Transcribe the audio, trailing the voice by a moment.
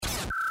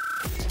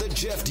The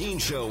Jeff Dean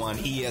Show on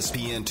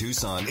ESPN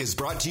Tucson is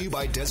brought to you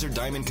by Desert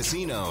Diamond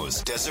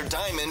Casinos. Desert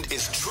Diamond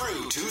is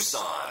true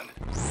Tucson.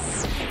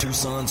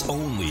 Tucson's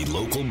only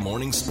local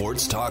morning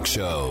sports talk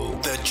show.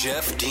 The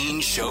Jeff Dean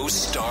Show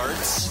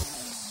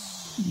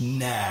starts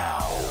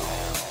now.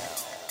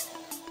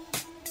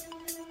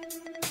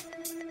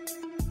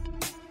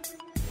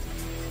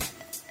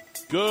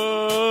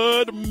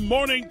 Good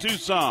morning,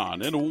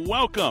 Tucson, and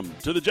welcome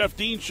to the Jeff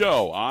Dean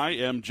Show. I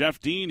am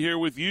Jeff Dean here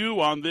with you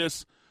on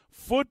this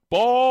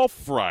Football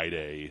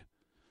Friday.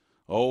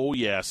 Oh,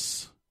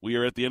 yes, we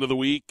are at the end of the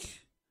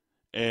week,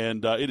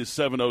 and it is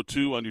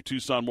 7:02 on your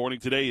Tucson morning.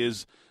 Today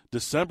is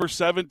December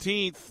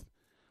 17th.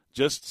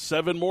 Just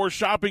 7 more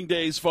shopping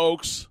days,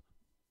 folks.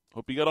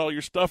 Hope you got all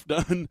your stuff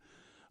done,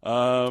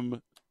 or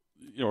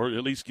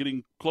at least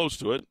getting close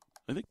to it.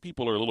 I think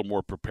people are a little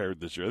more prepared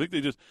this year. I think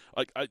they just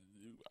I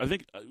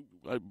think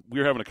we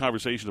were having a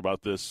conversation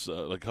about this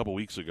a couple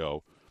weeks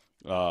ago.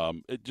 I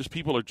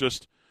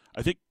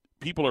think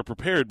people are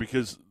prepared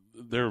because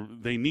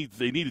they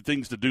needed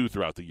things to do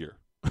throughout the year.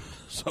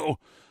 So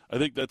I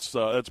think that's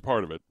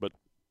part of it. But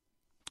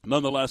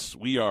nonetheless,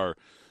 we are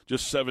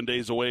just 7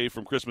 days away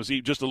from Christmas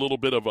Eve. Just a little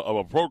bit of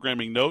a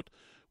programming note: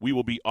 we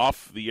will be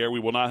off the air. We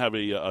will not have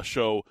a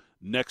show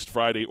next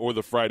Friday or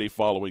the Friday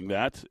following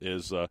that,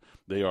 as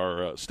they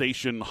are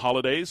station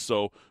holidays.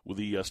 So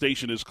the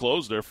station is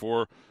closed.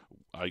 Therefore,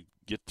 I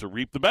get to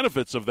reap the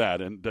benefits of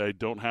that, and I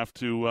don't have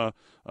to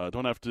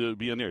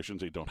be on the air. I shouldn't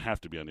say don't have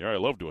to be on the air. I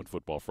love doing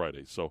Football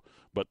Fridays. So,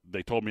 but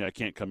they told me I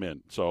can't come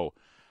in. So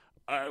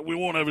we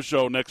won't have a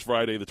show next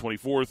Friday, the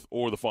 24th,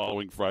 or the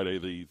following Friday,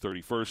 the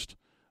 31st.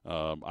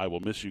 I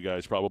will miss you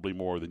guys probably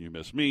more than you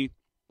miss me,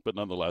 but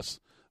nonetheless,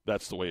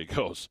 that's the way it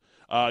goes.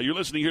 You're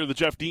listening here to the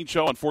Jeff Dean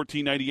Show on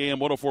 1490 AM,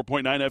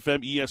 104.9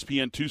 FM,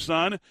 ESPN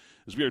Tucson,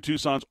 as we are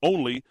Tucson's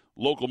only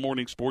local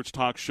morning sports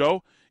talk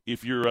show.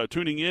 If you're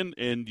tuning in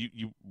and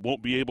you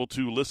won't be able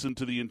to listen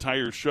to the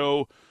entire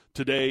show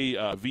today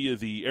via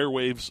the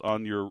airwaves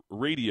on your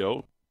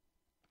radio,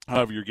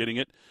 however you're getting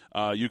it,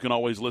 you can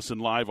always listen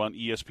live on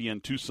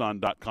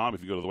ESPNTucson.com.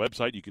 If you go to the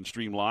website, you can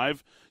stream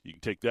live. You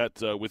can take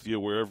that with you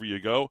wherever you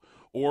go.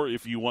 Or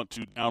if you want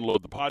to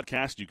download the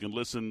podcast, you can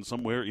listen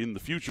somewhere in the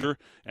future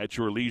at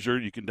your leisure.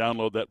 You can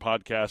download that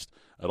podcast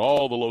at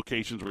all the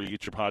locations where you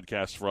get your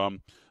podcasts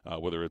from,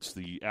 whether it's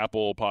the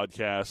Apple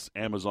Podcasts,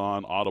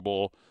 Amazon,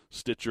 Audible,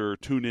 Stitcher,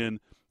 TuneIn,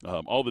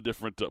 all the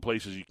different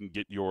places you can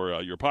get your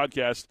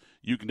podcast.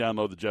 You can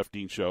download the Jeff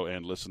Dean Show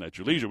and listen at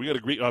your leisure. We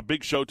got a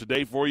big show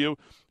today for you,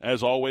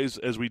 as always,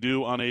 as we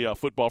do on a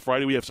Football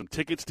Friday. We have some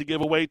tickets to give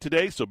away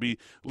today, so be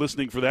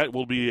listening for that.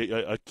 Will be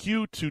a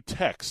cue to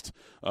text.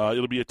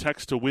 It'll be a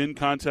text-to-win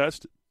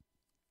contest,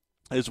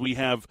 as we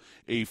have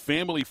a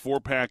family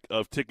 4-pack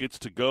of tickets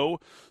to go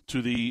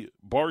to the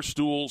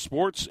Barstool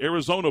Sports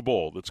Arizona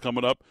Bowl that's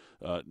coming up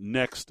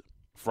next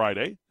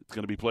Friday. It's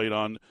going to be played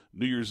on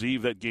New Year's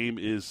Eve. That game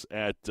is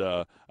at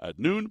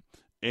noon,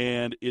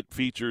 and it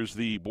features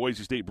the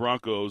Boise State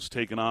Broncos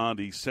taking on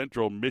the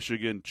Central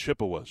Michigan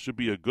Chippewas. Should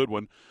be a good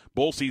one.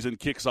 Bowl season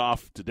kicks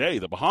off today.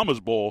 The Bahamas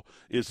Bowl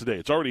is today.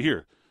 It's already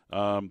here.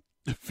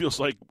 It feels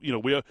like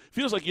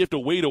feels like you have to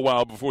wait a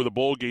while before the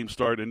bowl games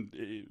start, and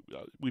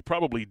we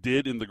probably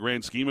did in the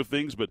grand scheme of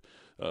things. But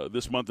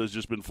this month has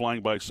just been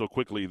flying by so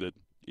quickly that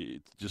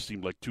it just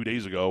seemed like 2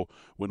 days ago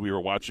when we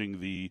were watching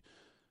the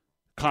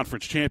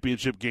conference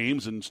championship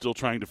games and still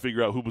trying to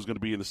figure out who was going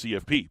to be in the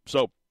CFP.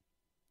 So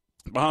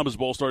Bahamas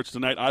Bowl starts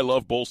tonight. I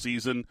love bowl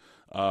season.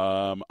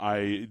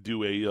 I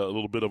do a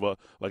little bit of a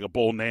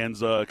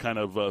bonanza kind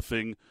of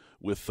thing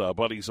with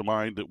buddies of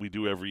mine that we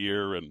do every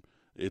year, and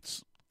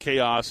it's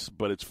chaos,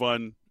 but it's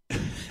fun.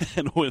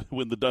 And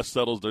when the dust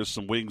settles, there's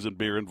some wings and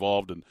beer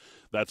involved, and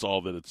that's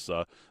all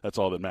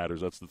that matters.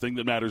 That's the thing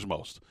that matters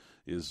most,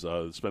 is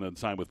spending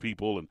time with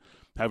people and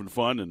having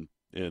fun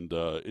and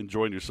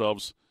enjoying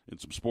yourselves in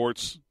some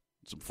sports,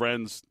 some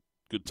friends,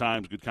 good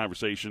times, good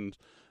conversations,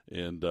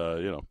 and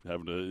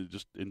having to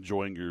just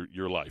enjoying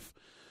your life.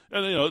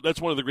 And that's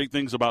one of the great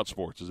things about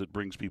sports, is it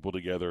brings people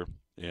together,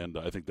 and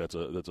I think that's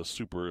a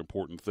super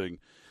important thing,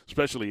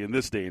 especially in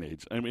this day and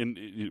age. I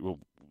mean,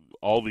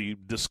 all the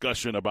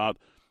discussion about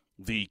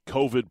the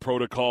COVID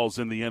protocols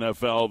in the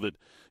NFL, that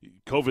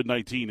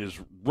COVID-19 is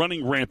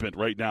running rampant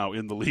right now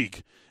in the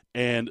league,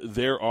 and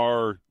there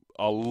are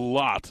a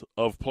lot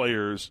of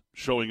players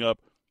showing up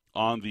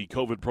on the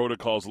COVID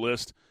protocols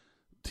list.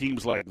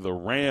 Teams like the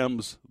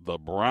Rams, the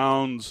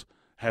Browns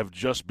have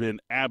just been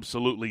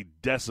absolutely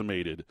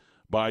decimated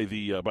by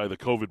the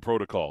COVID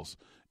protocols.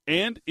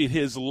 And it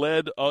has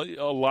led a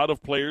lot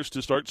of players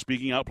to start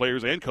speaking out,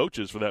 players and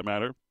coaches for that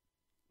matter,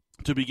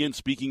 to begin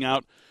speaking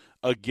out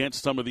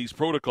against some of these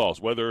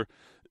protocols, whether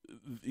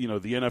the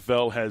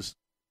NFL has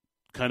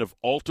kind of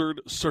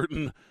altered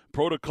certain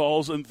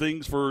protocols and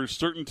things for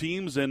certain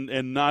teams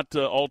and not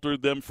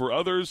altered them for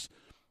others.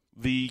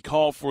 The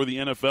call for the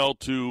NFL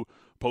to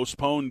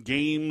postpone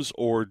games,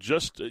 or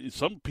just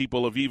some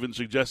people have even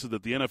suggested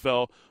that the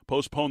NFL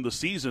postpone the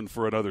season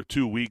for another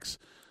 2 weeks.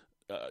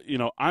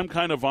 I'm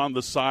kind of on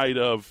the side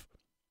of,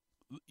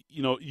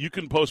 you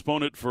can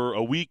postpone it for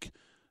a week,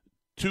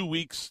 2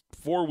 weeks,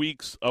 4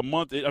 weeks, a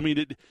month.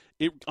 It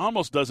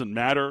almost doesn't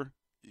matter.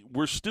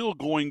 We're still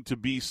going to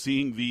be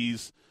seeing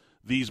these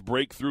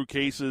breakthrough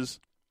cases,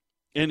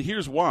 and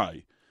here's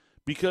why.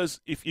 Because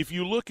if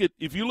you look at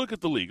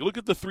the league, look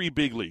at the three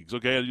big leagues.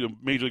 Okay,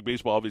 Major League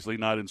Baseball obviously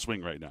not in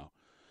swing right now.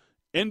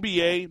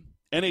 NBA,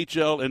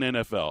 NHL, and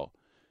NFL.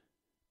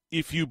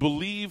 If you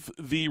believe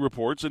the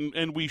reports,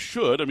 and we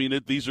should,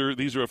 these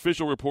are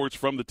official reports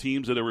from the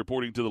teams that are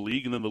reporting to the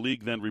league, and then the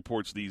league then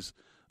reports these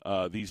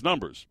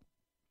numbers.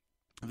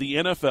 The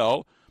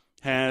NFL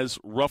has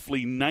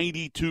roughly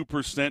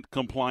 92%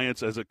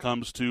 compliance as it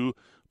comes to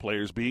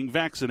players being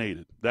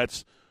vaccinated.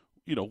 That's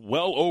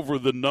well over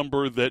the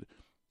number that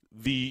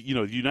the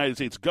United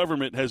States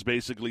government has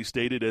basically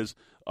stated as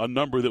a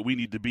number that we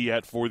need to be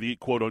at for the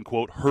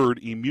quote-unquote herd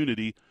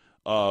immunity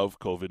of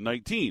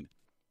COVID-19.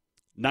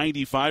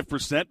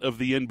 95% of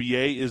the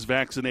NBA is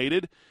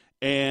vaccinated,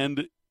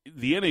 and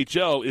the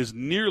NHL is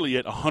nearly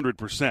at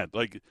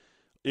 100%.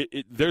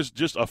 There's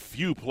just a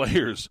few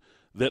players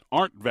that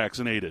aren't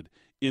vaccinated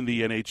in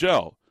the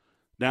NHL.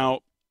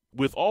 Now,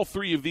 with all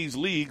three of these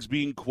leagues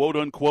being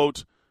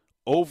quote-unquote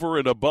over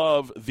and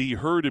above the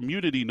herd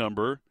immunity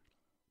number,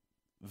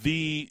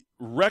 the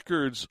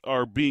records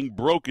are being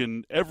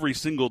broken every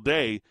single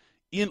day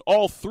in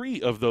all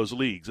three of those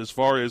leagues as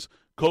far as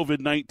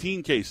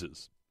COVID-19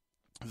 cases.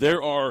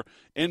 There are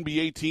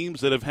NBA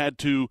teams that have had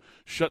to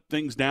shut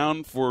things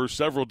down for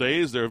several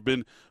days. There have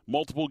been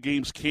multiple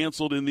games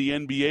canceled in the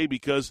NBA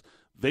because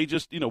they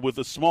just, with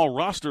a small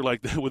roster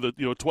like that, with a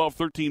 12,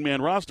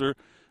 13-man roster,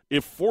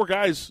 if four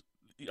guys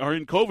are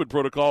in COVID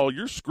protocol,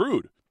 you're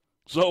screwed.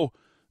 So,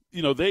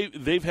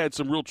 they've had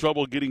some real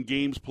trouble getting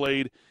games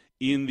played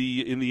in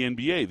the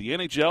NBA. The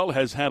NHL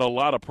has had a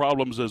lot of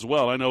problems as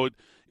well. I know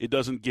it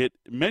doesn't get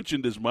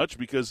mentioned as much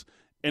because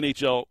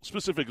NHL,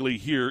 specifically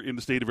here in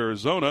the state of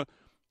Arizona,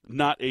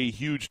 not a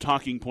huge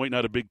talking point,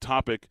 not a big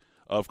topic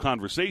of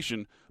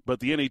conversation, but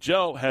the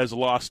NHL has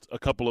lost a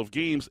couple of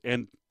games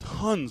and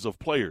tons of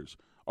players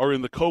are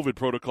in the COVID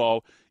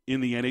protocol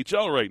in the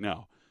NHL right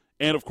now.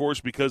 And, of course,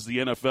 because the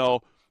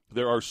NFL,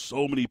 there are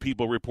so many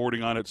people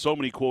reporting on it, so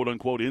many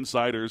quote-unquote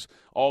insiders,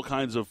 all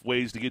kinds of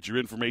ways to get your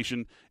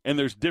information, and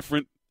there's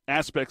different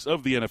aspects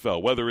of the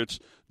NFL, whether it's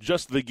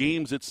just the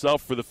games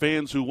itself for the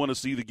fans who want to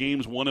see the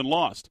games won and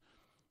lost.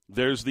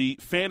 There's the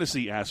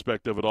fantasy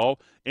aspect of it all,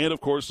 and,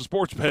 of course, the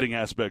sports betting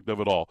aspect of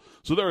it all.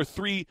 So there are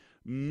three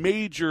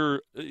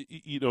major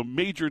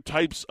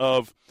types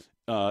of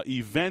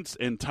events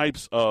and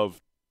types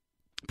of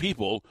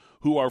people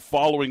who are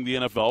following the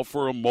NFL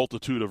for a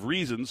multitude of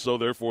reasons, so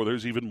therefore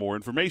there's even more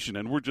information.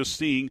 And we're just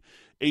seeing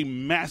a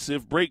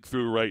massive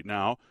breakthrough right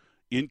now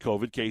in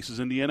COVID cases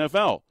in the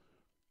NFL.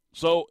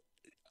 So,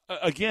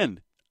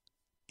 again,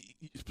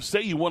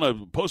 say you want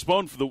to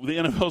postpone for the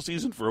NFL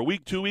season for a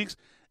week, 2 weeks,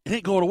 it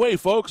ain't going away,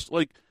 folks.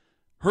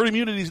 Herd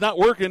immunity is not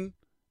working.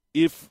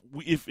 If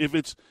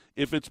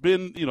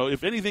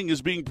anything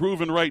is being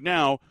proven right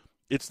now,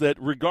 it's that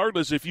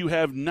regardless if you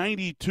have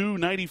 92,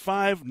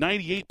 95,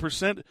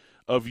 98%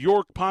 of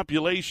your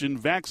population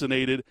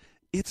vaccinated,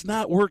 it's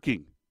not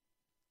working.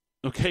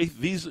 Okay,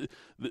 the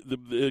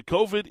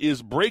COVID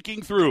is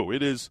breaking through.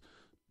 It is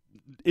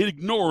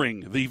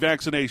ignoring the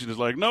vaccination. It's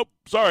like, nope,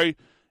 sorry.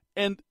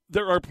 And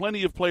there are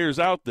plenty of players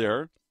out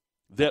there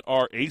that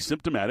are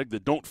asymptomatic,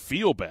 that don't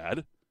feel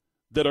bad,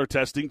 that are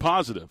testing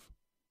positive.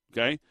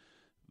 Okay?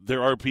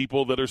 There are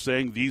people that are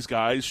saying these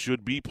guys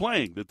should be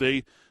playing, that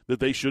they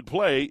should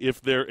play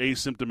if they're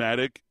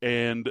asymptomatic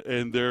and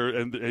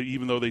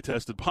even though they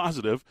tested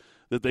positive,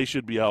 that they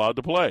should be allowed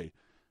to play.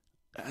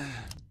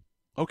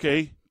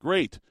 Okay,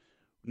 great.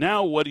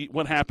 Now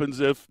what happens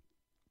if,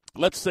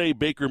 let's say,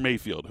 Baker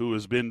Mayfield, who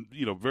has been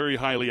very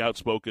highly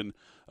outspoken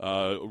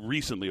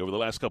recently over the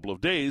last couple of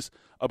days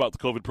about the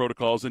COVID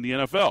protocols in the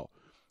NFL.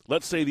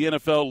 Let's say the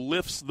NFL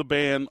lifts the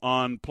ban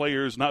on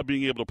players not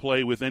being able to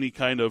play with any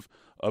kind of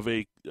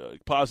a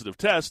positive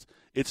test.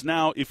 It's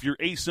now, if you're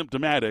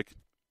asymptomatic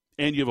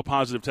and you have a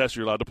positive test,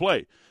 you're allowed to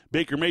play.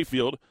 Baker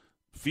Mayfield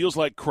feels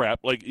like crap.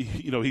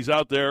 He's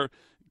out there,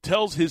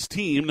 tells his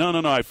team, no,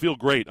 I feel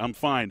great. I'm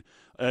fine.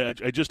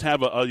 I just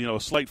have a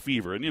slight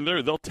fever. And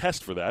they'll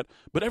test for that.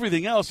 But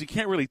everything else you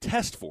can't really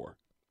test for.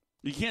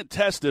 You can't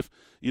test if,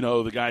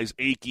 the guy's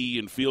achy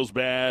and feels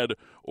bad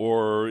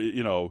or,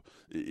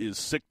 is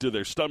sick to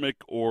their stomach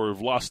or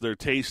have lost their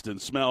taste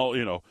and smell.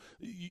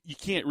 You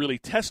can't really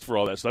test for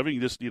all that stuff. You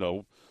can just,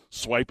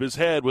 swipe his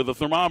head with a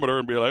thermometer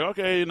and be like,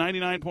 okay,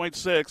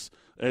 99.6.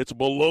 It's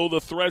below the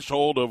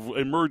threshold of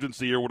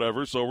emergency or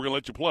whatever, so we're going to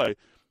let you play.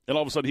 And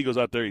all of a sudden he goes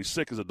out there, he's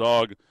sick as a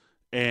dog,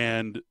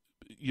 and,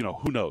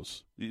 who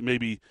knows?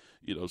 Maybe,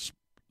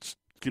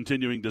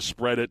 continuing to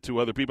spread it to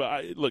other people.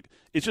 Look,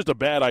 it's just a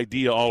bad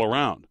idea all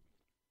around.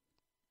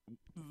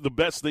 The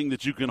best thing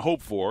that you can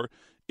hope for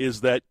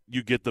is that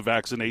you get the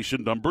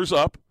vaccination numbers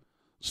up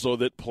so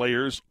that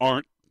players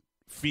aren't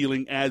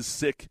feeling as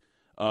sick,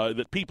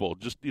 that people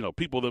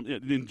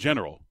in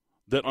general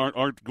that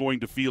aren't going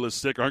to feel as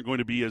sick, aren't going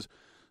to be as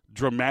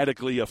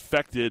dramatically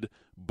affected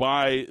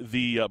by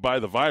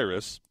the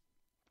virus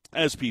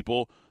as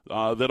people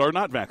that are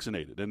not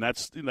vaccinated, and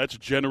that's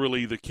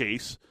generally the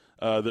case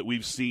that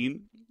we've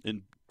seen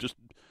in just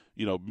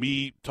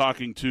me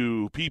talking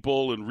to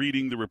people and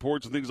reading the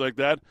reports and things like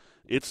that.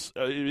 It's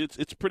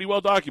pretty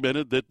well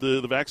documented that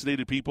the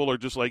vaccinated people are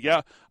just like,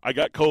 yeah, I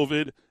got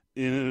COVID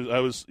and I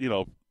was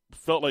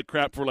felt like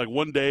crap for like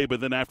one day, but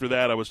then after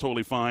that I was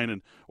totally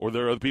fine. Or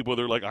there are other people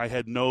that are like, I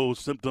had no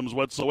symptoms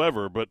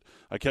whatsoever, but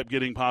I kept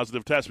getting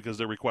positive tests because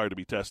they're required to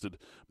be tested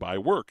by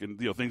work, and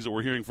things that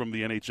we're hearing from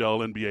the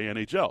NHL, NBA,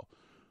 NHL.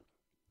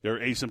 There are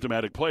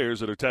asymptomatic players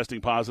that are testing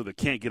positive that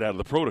can't get out of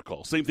the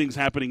protocol. Same thing's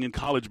happening in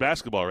college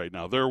basketball right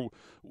now.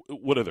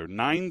 What are there,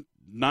 nine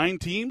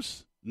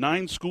teams,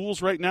 9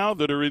 schools right now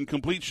that are in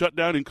complete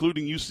shutdown,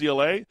 including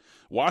UCLA.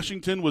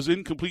 Washington was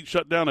in complete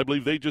shutdown. I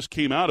believe they just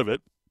came out of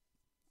it.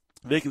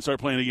 They can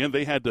start playing again.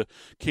 They had to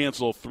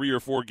cancel 3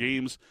 or 4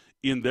 games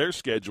in their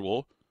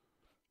schedule.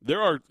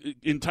 There are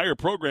entire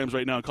programs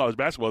right now in college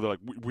basketball. They're like,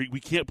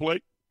 we can't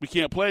play. We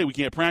can't play. We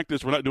can't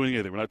practice. We're not doing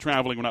anything. We're not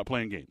traveling. We're not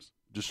playing games.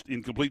 Just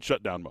in complete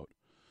shutdown mode.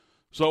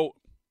 So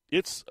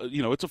it's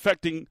it's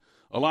affecting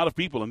a lot of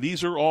people, and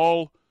these are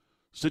all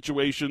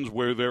situations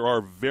where there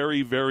are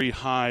very, very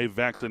high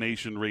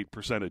vaccination rate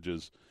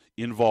percentages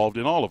involved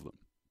in all of them.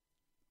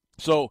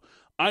 So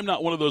I'm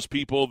not one of those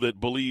people that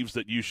believes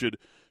that you should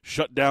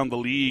shut down the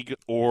league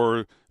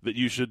or that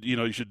you should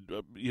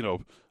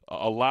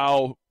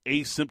allow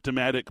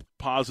asymptomatic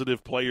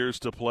positive players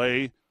to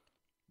play.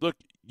 Look,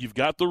 you've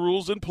got the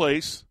rules in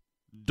place.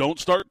 Don't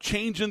start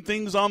changing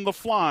things on the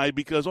fly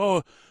because,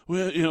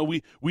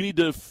 we need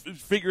to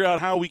figure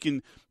out how we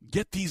can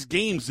get these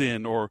games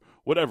in or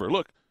whatever.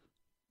 Look,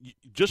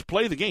 just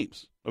play the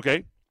games,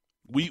 okay?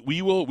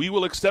 We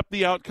will accept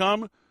the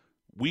outcome.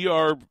 We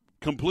are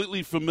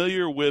completely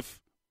familiar with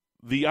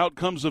the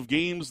outcomes of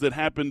games that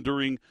happened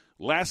during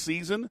last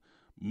season.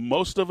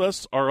 Most of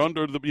us are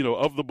under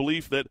of the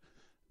belief that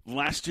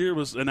last year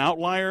was an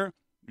outlier.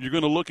 You're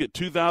going to look at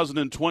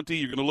 2020.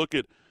 You're going to look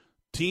at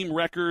team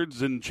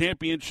records and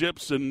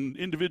championships and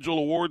individual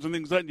awards and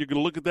things like that. You're going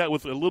to look at that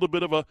with a little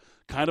bit of a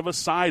kind of a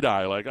side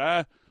eye, like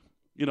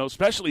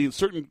especially in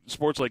certain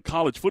sports like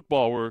college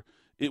football where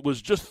it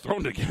was just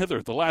thrown together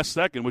at the last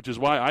second, which is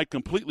why I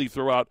completely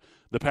throw out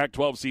the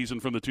Pac-12 season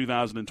from the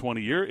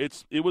 2020 year.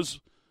 It was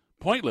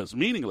pointless,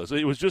 meaningless.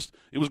 It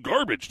was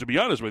garbage, to be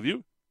honest with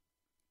you.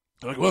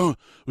 Like, well,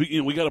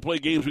 we got to play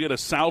games. We got to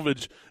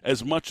salvage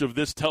as much of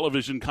this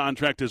television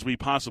contract as we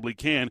possibly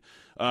can.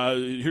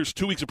 Here's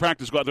 2 weeks of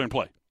practice. Go out there and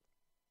play.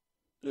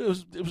 It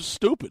was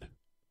stupid.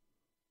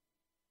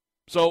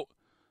 So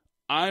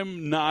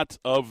I'm not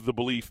of the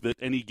belief that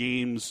any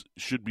games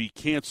should be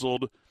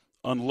canceled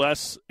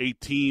unless a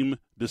team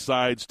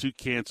decides to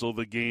cancel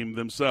the game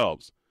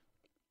themselves.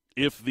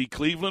 If the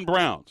Cleveland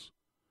Browns,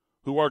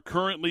 who are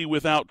currently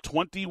without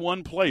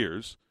 21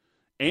 players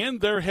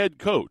and their head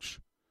coach,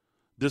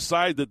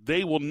 decide that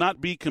they will not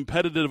be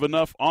competitive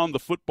enough on the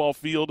football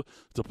field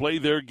to play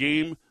their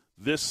game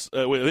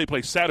they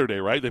play Saturday,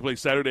 right? They play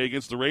Saturday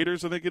against the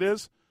Raiders, I think it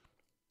is.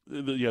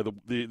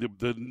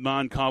 The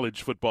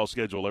non-college football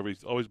schedule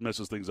always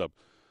messes things up.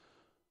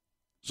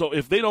 So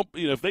if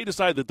they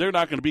decide that they're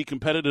not going to be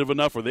competitive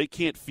enough or they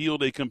can't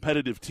field a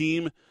competitive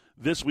team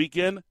this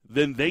weekend,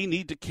 then they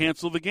need to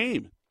cancel the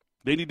game.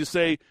 They need to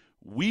say,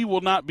 we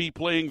will not be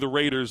playing the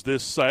Raiders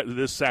this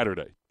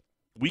Saturday.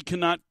 We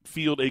cannot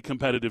field a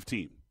competitive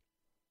team.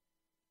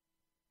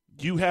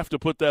 You have to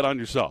put that on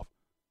yourself.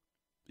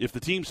 If the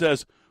team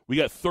says, we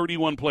got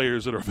 31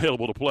 players that are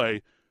available to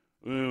play,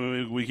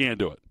 we can't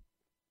do it.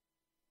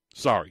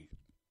 Sorry.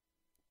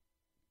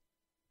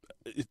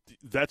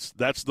 That's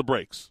the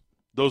breaks.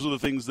 Those are the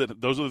things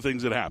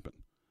that happen.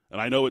 And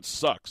I know it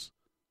sucks.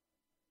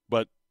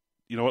 But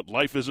you know what?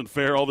 Life isn't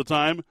fair all the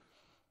time.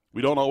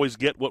 We don't always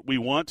get what we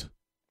want.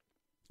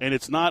 And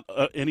it's not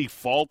any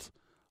fault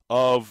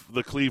of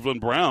the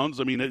Cleveland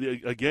Browns. I mean,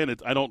 again,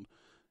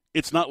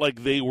 it's not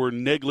like they were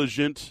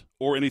negligent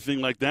or anything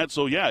like that.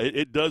 So, yeah,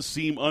 it does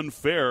seem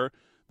unfair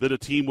that a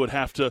team would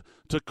have to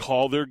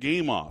call their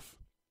game off.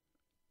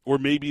 Or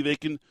maybe they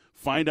can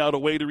find out a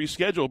way to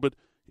reschedule. But,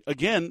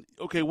 again,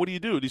 okay, what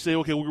do? You say,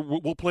 okay,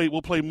 we'll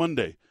play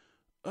Monday.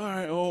 All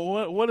right,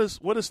 well, what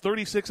is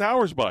 36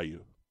 hours by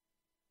you?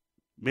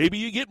 Maybe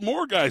you get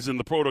more guys in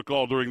the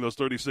protocol during those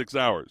 36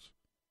 hours.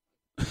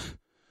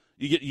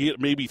 You get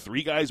maybe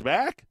 3 guys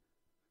back?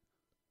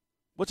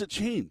 What's it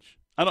change?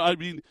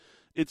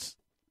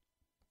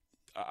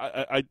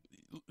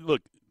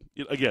 Look,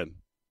 again,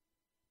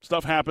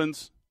 stuff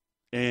happens,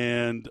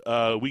 and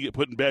we get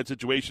put in bad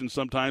situations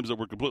sometimes that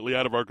we're completely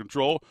out of our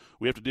control.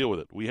 We have to deal with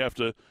it. We have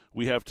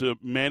to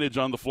manage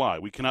on the fly.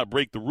 We cannot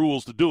break the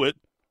rules to do it,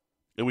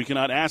 and we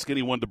cannot ask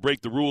anyone to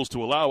break the rules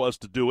to allow us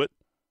to do it.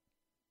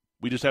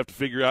 We just have to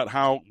figure out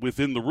how,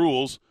 within the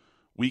rules,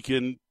 we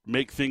can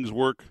make things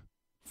work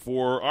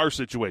for our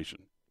situation.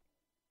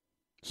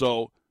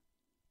 So,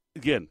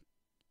 again,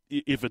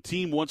 if a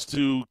team wants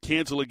to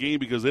cancel a game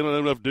because they don't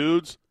have enough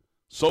dudes,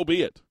 so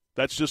be it.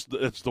 That's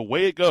the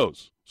way it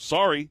goes.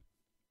 Sorry.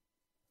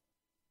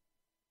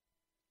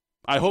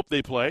 I hope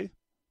they play.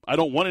 I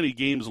don't want any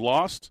games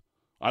lost.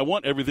 I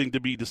want everything to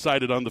be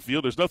decided on the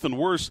field. There's nothing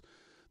worse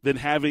than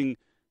having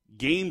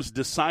games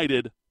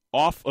decided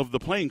off of the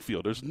playing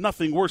field. There's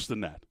nothing worse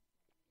than that.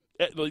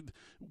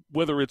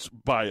 Whether it's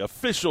by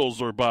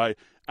officials or by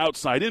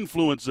outside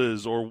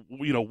influences or,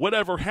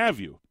 whatever have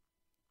you.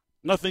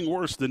 Nothing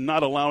worse than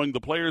not allowing the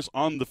players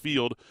on the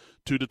field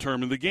to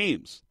determine the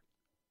games.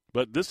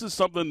 But this is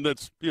something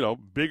that's,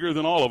 bigger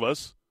than all of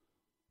us,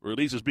 or at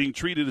least is being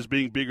treated as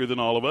being bigger than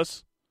all of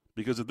us,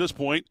 because at this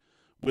point,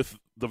 with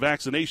the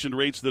vaccination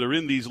rates that are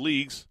in these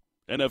leagues,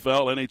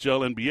 NFL,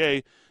 NHL,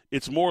 NBA,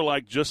 it's more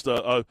like just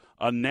a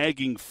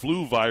nagging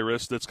flu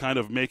virus that's kind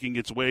of making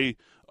its way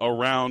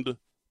around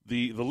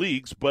the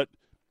leagues, but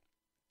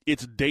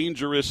it's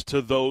dangerous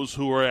to those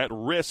who are at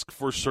risk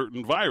for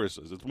certain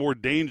viruses. It's more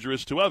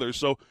dangerous to others,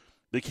 so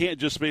they can't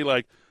just be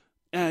like,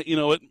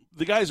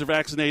 the guys are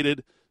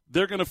vaccinated,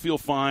 they're going to feel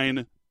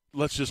fine,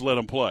 let's just let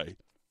them play.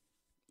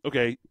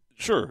 Okay,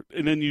 sure,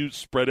 and then you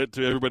spread it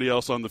to everybody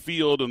else on the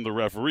field and the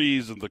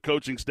referees and the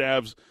coaching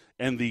staffs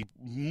and the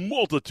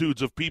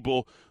multitudes of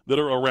people that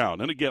are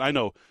around. And again, I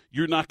know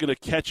you're not going to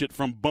catch it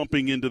from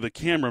bumping into the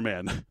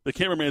cameraman. The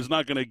cameraman's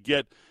not going to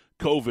get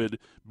COVID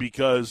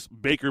because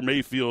Baker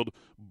Mayfield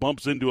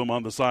bumps into him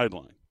on the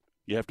sideline.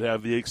 You have to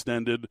have the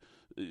extended,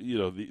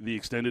 the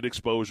extended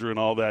exposure and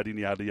all that, and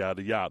yada,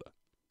 yada, yada.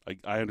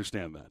 I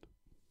understand that,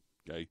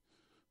 okay?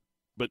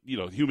 But,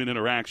 human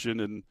interaction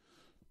and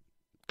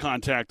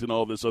contact and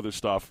all this other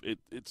stuff,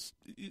 it's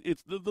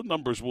the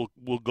numbers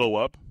will go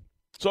up.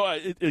 So,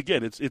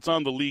 it's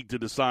on the league to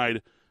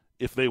decide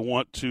if they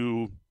want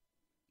to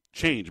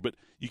change. But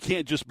you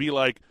can't just be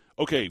like,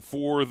 okay,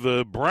 for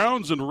the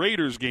Browns and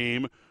Raiders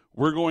game,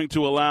 we're going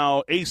to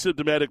allow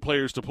asymptomatic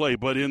players to play,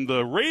 but in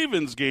the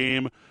Ravens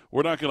game,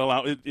 we're not going to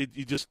allow it.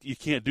 You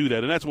can't do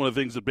that, and that's one of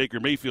the things that Baker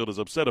Mayfield is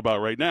upset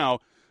about right now,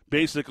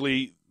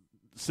 basically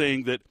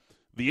saying that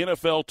the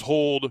NFL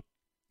told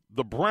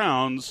the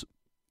Browns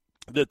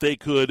that they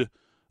could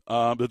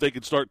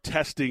start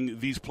testing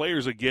these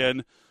players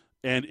again,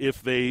 and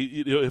if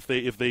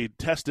they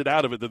tested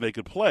out of it, then they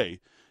could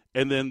play.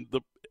 And then the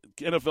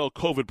NFL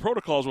COVID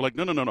protocols were like,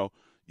 no,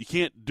 you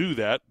can't do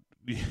that.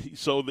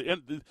 So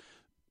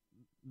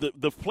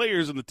the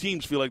players and the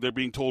teams feel like they're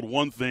being told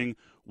one thing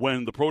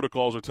when the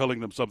protocols are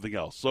telling them something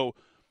else. So,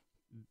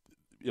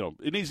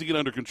 it needs to get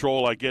under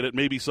control. I get it.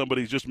 Maybe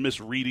somebody's just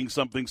misreading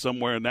something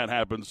somewhere, and that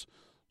happens.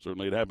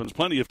 Certainly it happens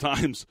plenty of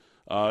times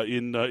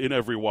in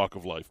every walk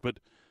of life. But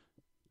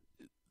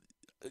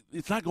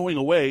it's not going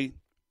away,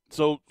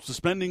 so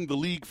suspending the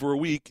league for a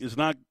week is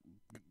not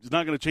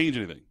going to change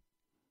anything.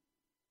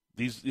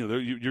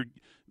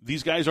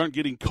 These guys aren't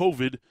getting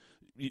COVID.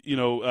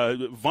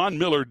 Von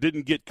Miller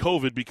didn't get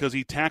COVID because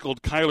he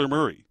tackled Kyler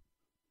Murray.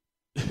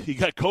 He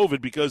got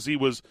COVID because he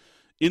was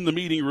in the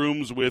meeting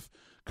rooms with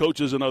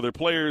coaches and other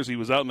players. He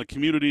was out in the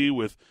community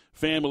with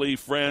family,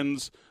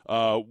 friends.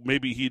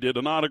 Maybe he did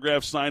an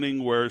autograph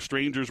signing where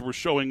strangers were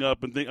showing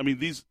up and things. I mean,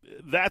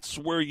 that's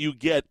where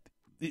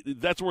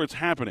that's where it's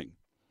happening.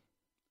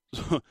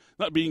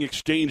 Not being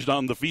exchanged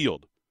on the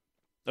field.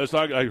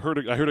 I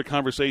heard a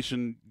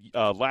conversation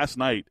last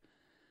night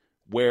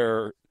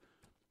where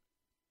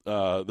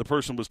the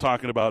person was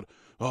talking about,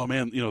 oh,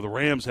 man, the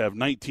Rams have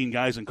 19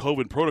 guys in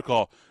COVID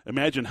protocol.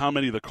 Imagine how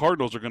many the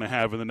Cardinals are going to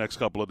have in the next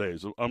couple of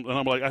days. And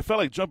I'm like, I felt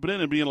like jumping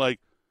in and being like,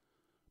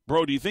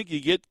 bro, do you think you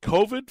get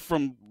COVID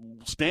from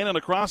standing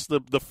across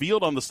the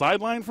field on the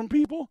sideline from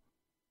people?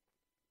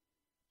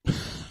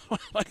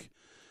 The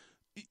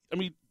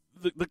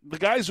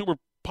guys who were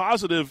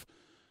positive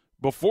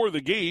before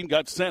the game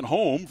got sent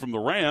home from the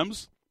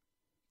Rams,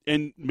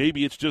 and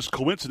maybe it's just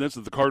coincidence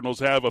that the Cardinals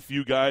have a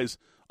few guys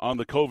on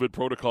the COVID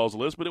protocols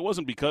list, but it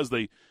wasn't because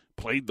they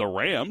played the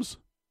Rams.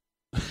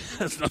 It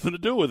has nothing to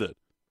do with it.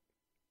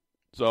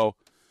 So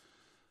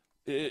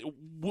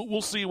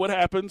we'll see what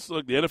happens.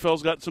 Look, the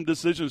NFL's got some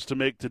decisions to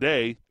make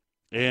today,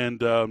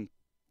 and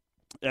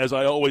as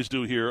I always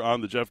do here on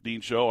the Jeff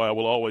Dean Show, I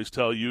will always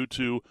tell you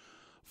to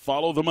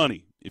follow the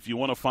money. If you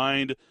want to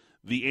find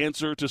the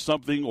answer to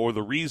something or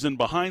the reason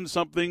behind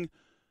something,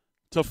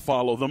 to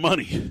follow the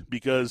money,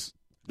 because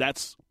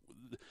that's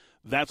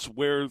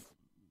where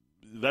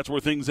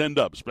things end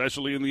up,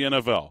 especially in the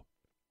NFL.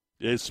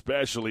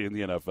 Especially in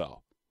the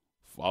NFL.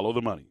 Follow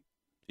the money.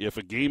 If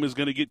a game is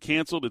going to get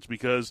canceled, it's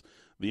because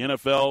the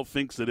NFL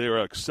thinks that there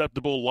are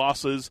acceptable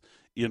losses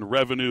in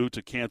revenue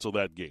to cancel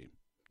that game.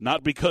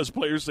 Not because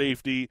player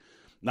safety,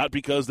 not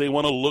because they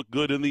want to look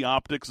good in the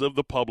optics of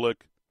the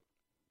public,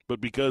 but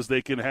because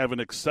they can have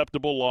an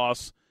acceptable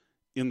loss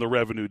in the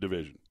revenue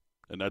division.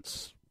 And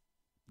that's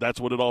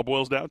what it all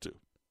boils down to.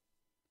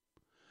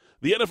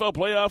 The NFL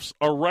playoffs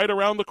are right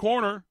around the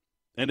corner.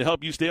 And to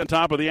help you stay on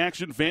top of the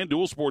action,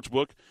 FanDuel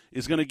Sportsbook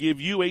is going to give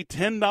you a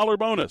 $10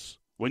 bonus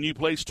when you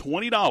place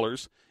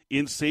 $20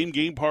 in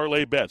same-game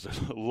parlay bets. There's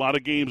a lot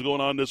of games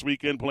going on this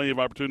weekend, plenty of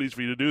opportunities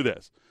for you to do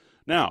this.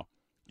 Now,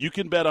 you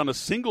can bet on a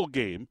single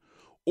game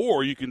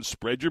or you can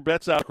spread your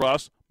bets out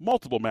across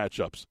multiple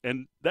matchups.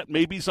 And that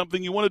may be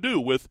something you want to do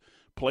with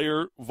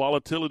player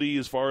volatility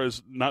as far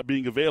as not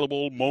being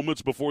available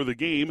moments before the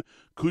game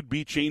could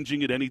be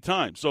changing at any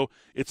time. So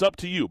it's up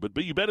to you. But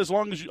you bet as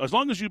long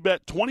as you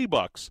bet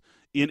 $20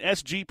 in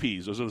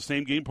SGPs, those are the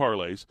same game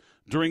parlays,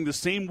 during the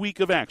same week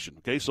of action.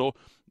 Okay, so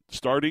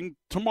starting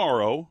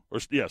tomorrow,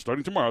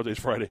 today's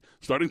Friday,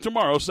 starting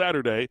tomorrow,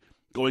 Saturday,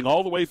 going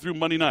all the way through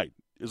Monday night.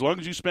 As long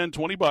as you spend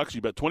 $20,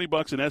 you bet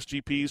 $20 in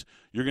SGPs,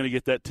 you're going to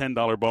get that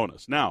 $10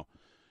 bonus. Now,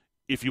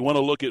 if you want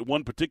to look at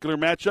one particular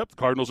matchup, the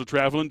Cardinals are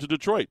traveling to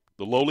Detroit.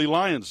 The lowly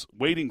Lions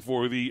waiting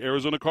for the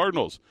Arizona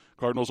Cardinals.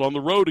 Cardinals on the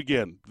road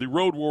again, the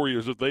road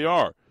warriors that they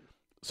are.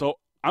 So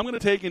I'm going to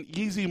take an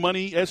easy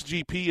money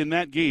SGP in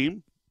that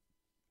game.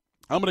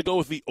 I'm going to go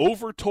with the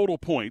over total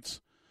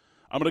points.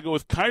 I'm going to go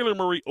with Kyler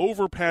Murray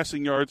over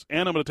passing yards,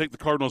 and I'm going to take the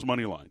Cardinals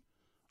money line.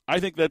 I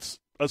think that's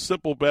a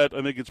simple bet.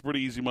 I think it's pretty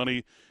easy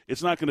money.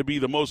 It's not going to be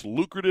the most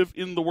lucrative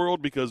in the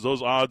world because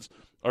those odds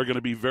are going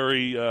to be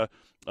very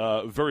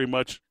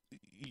much,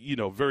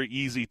 very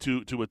easy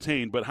to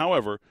attain. But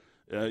however,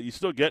 you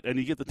still get the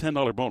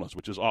 $10 bonus,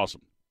 which is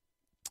awesome.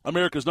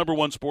 America's number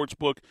one sports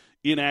book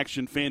in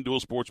action,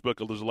 FanDuel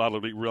Sportsbook. There's a lot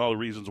of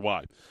reasons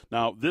why.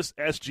 Now, this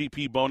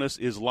SGP bonus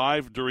is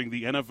live during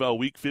the NFL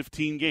Week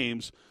 15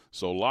 games,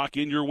 so lock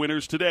in your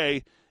winners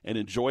today and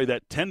enjoy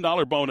that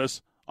 $10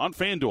 bonus on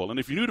FanDuel. And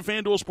if you're new to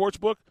FanDuel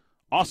Sportsbook,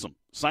 awesome.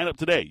 Sign up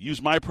today.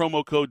 Use my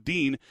promo code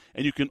DEAN,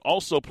 and you can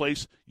also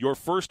place your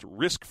first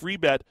risk-free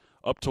bet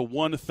up to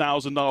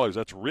 $1,000.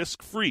 That's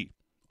risk-free.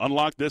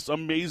 Unlock this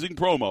amazing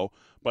promo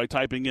by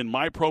typing in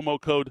my promo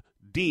code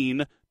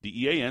DEAN,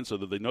 D-E-A-N, so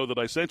that they know that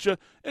I sent you,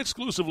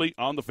 exclusively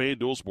on the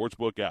FanDuel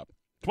Sportsbook app.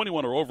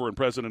 21 or over and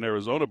present in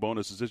Arizona.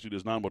 Bonus is issued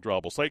as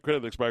non-withdrawable site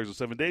credit that expires in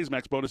 7 days.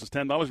 Max bonus is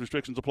 $10.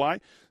 Restrictions apply.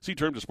 See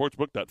terms at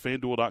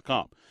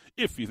sportsbook.fanduel.com.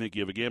 If you think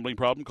you have a gambling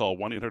problem, call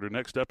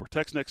 1-800-NEXT-STEP or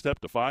text NEXT STEP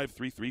to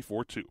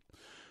 53342.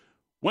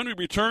 When we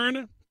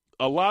return,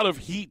 a lot of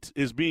heat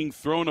is being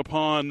thrown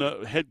upon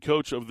head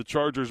coach of the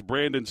Chargers,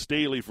 Brandon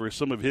Staley, for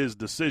some of his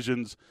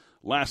decisions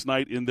last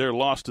night in their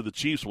loss to the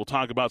Chiefs. We'll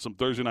talk about some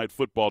Thursday Night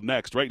Football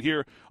next, right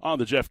here on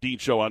The Jeff Dean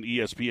Show on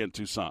ESPN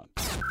Tucson.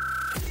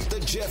 The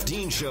Jeff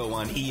Dean Show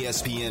on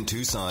ESPN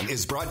Tucson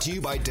is brought to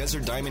you by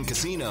Desert Diamond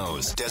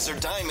Casinos.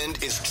 Desert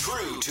Diamond is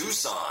true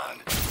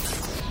Tucson.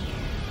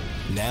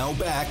 Now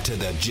back to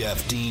the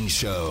Jeff Dean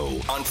Show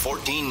on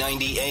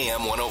 1490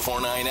 AM,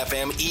 104.9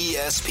 FM,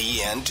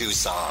 ESPN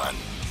Tucson.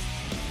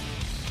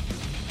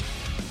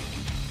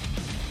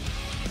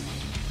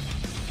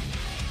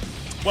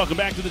 Welcome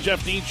back to the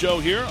Jeff Dean Show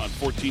here on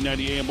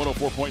 1490 AM,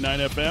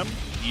 104.9 FM,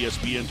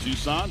 ESPN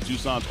Tucson,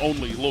 Tucson's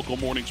only local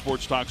morning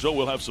sports talk show.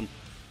 We'll have some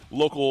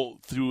local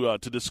to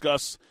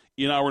discuss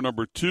in hour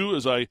number 2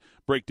 as I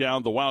break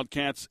down the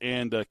Wildcats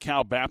and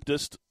Cal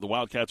Baptist. The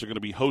Wildcats are going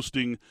to be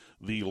hosting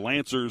the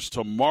Lancers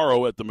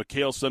tomorrow at the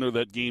McHale Center.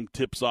 That game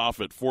tips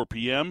off at 4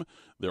 p.m.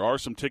 There are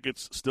some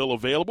tickets still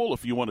available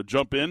if you want to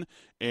jump in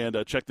and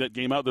check that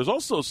game out. There's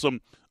also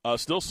some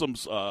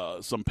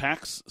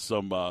packs,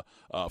 some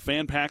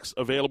fan packs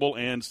available,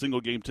 and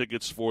single game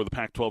tickets for the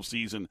Pac-12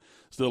 season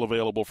still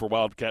available for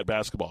Wildcat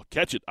basketball.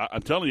 Catch it!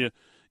 I'm telling you,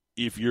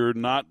 if you're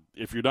not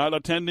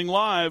attending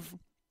live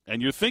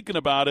and you're thinking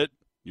about it,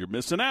 you're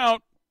missing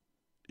out.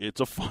 It's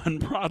a fun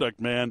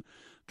product, man.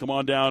 Come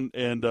on down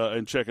and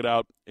check it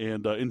out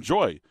and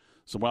enjoy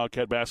some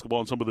Wildcat basketball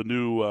and some of the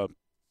new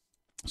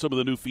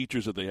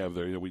features that they have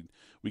there. You know,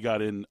 we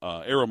got in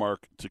Aramark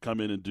to come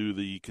in and do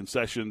the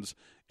concessions,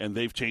 and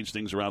they've changed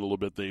things around a little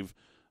bit. They've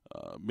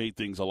made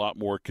things a lot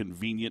more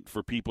convenient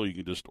for people. You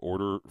can just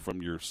order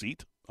from your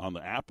seat on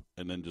the app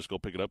and then just go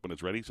pick it up when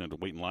it's ready. So you don't have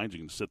to wait in lines.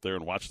 You can sit there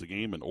and watch the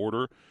game and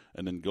order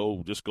and then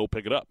go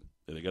pick it up.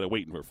 And they got it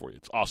waiting for you.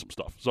 It's awesome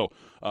stuff. So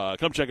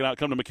come check it out.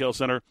 Come to McHale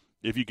Center.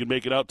 If you can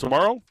make it out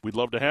tomorrow, we'd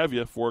love to have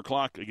you. 4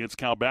 o'clock against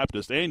Cal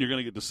Baptist. And you're going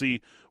to get to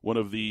see one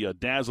of the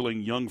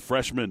dazzling young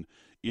freshmen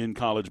in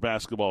college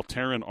basketball,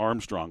 Taron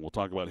Armstrong. We'll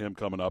talk about him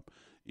coming up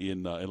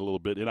in a little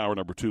bit in hour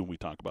number 2, and we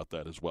talk about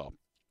that as well.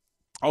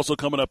 Also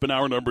coming up in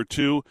hour number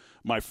 2,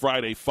 my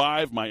Friday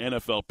 5, my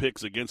NFL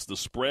picks against the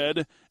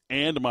spread,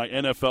 and my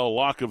NFL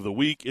lock of the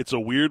week. It's a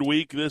weird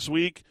week this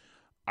week.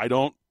 I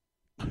don't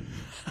know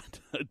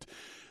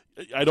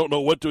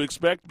what to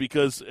expect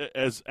because,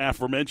 as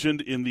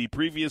aforementioned in the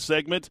previous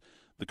segment,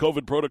 the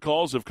COVID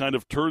protocols have kind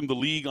of turned the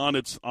league on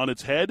its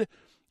head,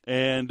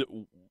 and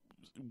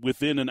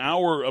within an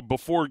hour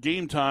before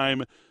game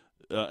time,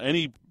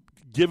 any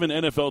given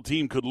NFL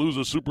team could lose a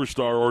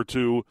superstar or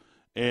two,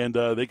 and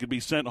they could be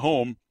sent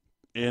home.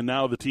 And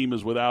now the team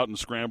is without and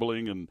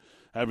scrambling and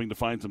having to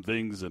find some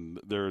things. And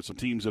there are some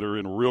teams that are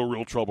in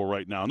real trouble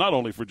right now, not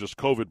only for just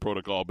COVID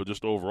protocol, but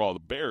just overall. The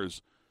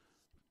Bears,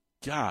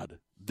 God,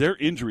 their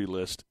injury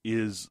list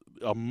is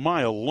a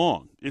mile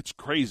long. It's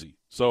crazy.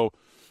 So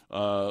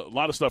a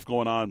lot of stuff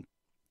going on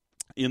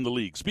in the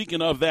league.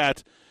 Speaking of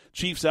that,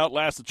 Chiefs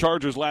outlast the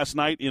Chargers last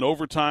night in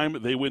overtime.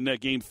 They win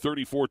that game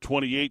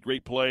 34-28.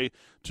 Great play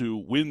to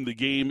win the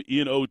game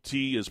in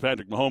OT as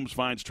Patrick Mahomes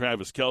finds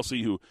Travis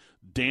Kelce, who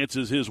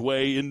dances his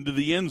way into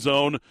the end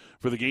zone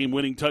for the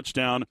game-winning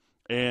touchdown.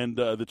 And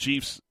the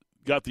Chiefs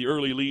got the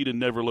early lead and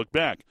never looked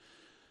back.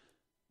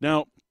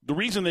 Now, the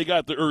reason they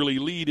got the early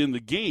lead in the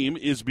game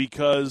is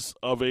because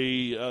of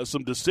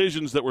some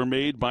decisions that were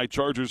made by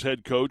Chargers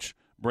head coach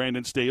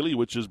Brandon Staley,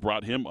 which has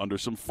brought him under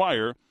some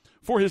fire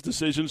for his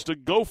decisions to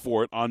go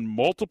for it on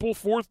multiple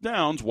fourth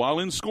downs while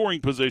in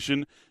scoring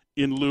position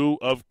in lieu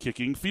of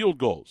kicking field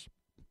goals.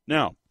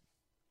 Now,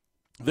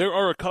 there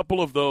are a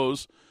couple of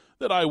those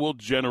that I will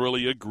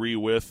generally agree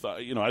with.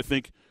 I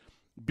think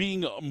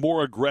being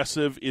more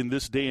aggressive in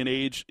this day and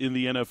age in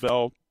the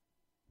NFL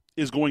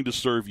is going to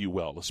serve you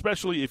well,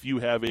 especially if you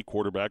have a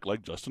quarterback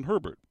like Justin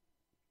Herbert.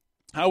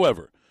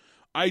 However,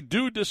 I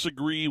do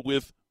disagree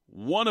with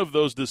one of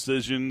those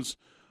decisions,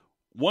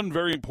 one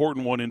very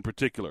important one in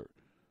particular.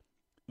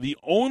 The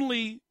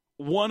only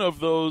one of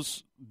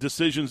those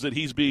decisions that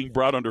he's being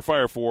brought under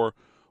fire for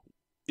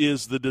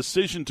is the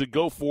decision to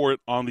go for it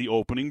on the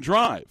opening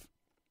drive.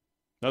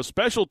 Now,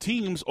 special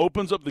teams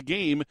opens up the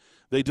game.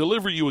 They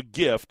deliver you a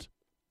gift.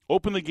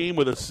 Open the game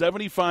with a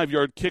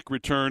 75-yard kick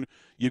return.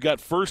 You got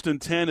 1st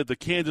and 10 at the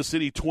Kansas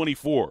City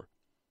 24.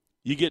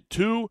 You get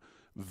 2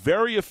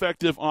 very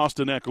effective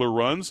Austin Eckler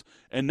runs,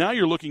 and now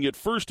you're looking at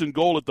 1st and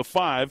goal at the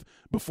 5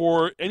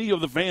 before any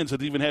of the fans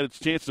had even had a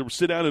chance to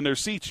sit down in their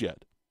seats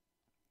yet.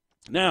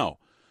 Now,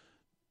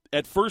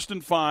 at 1st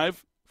and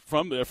 5,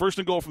 from 1st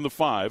and goal from the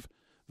 5,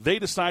 they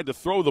decide to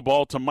throw the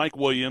ball to Mike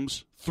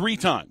Williams 3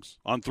 times.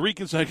 On 3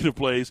 consecutive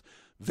plays,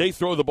 they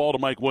throw the ball to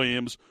Mike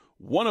Williams,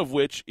 one of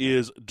which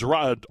is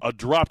a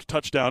dropped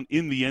touchdown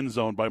in the end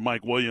zone by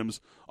Mike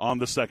Williams on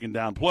the 2nd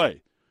down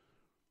play.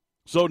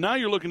 So now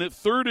you're looking at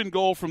 3rd and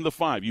goal from the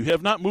 5. You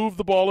have not moved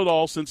the ball at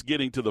all since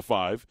getting to the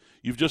 5.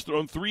 You've just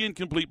thrown 3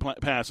 incomplete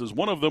passes.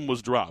 One of them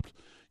was dropped.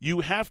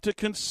 You have to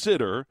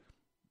consider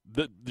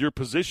your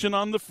position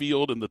on the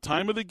field and the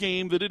time of the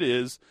game that it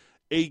is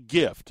a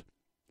gift.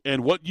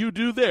 And what you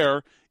do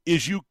there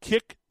is you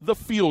kick the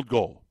field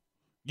goal.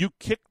 You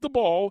kick the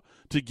ball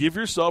to give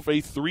yourself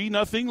a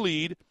 3-0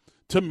 lead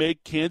to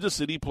make Kansas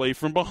City play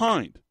from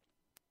behind.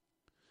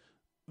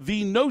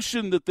 The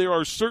notion that there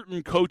are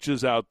certain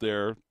coaches out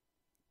there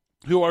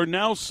who are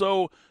now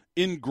so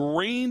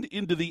ingrained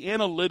into the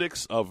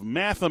analytics of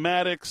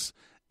mathematics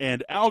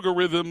and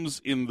algorithms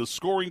in the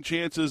scoring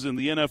chances in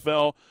the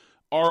NFL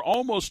are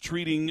almost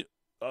treating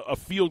a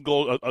field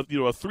goal, a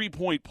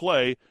 3-point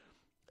play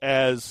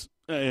as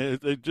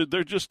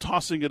they're just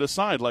tossing it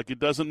aside like it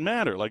doesn't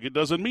matter, like it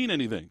doesn't mean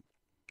anything.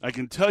 I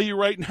can tell you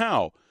right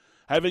now,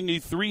 having a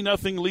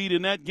 3-0 lead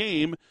in that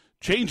game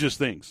changes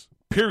things,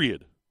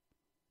 period.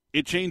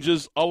 It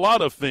changes a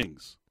lot of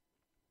things.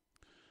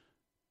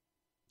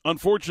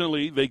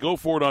 Unfortunately, they go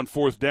for it on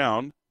 4th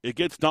down. It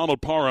gets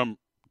Donald Parham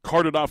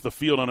carted off the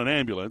field on an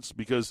ambulance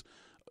because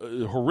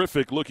a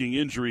horrific-looking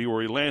injury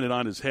where he landed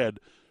on his head.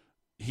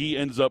 He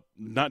ends up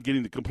not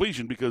getting the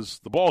completion because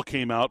the ball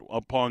came out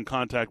upon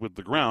contact with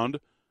the ground.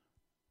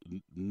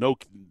 No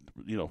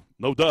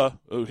duh.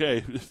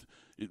 Okay.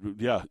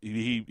 Yeah,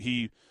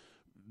 he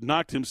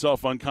knocked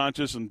himself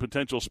unconscious and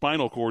potential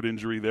spinal cord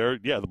injury there.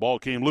 Yeah, the ball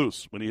came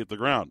loose when he hit the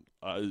ground.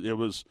 It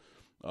was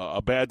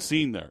a bad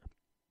scene there.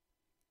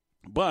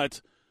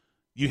 But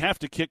you have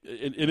to kick,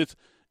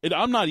 and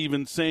I'm not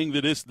even saying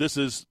that this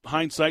is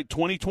hindsight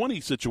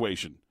 2020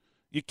 situation.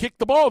 You kick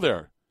the ball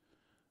there.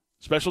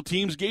 Special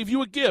teams gave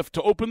you a gift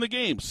to open the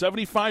game,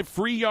 75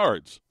 free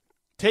yards.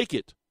 Take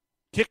it.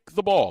 Kick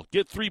the ball.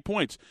 Get 3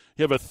 points.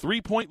 You have a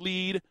 3-point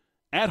lead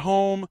at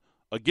home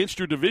against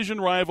your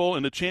division rival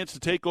and a chance to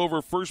take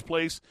over first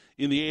place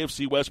in the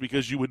AFC West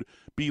because you would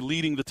be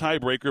leading the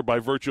tiebreaker by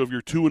virtue of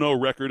your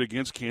 2-0 record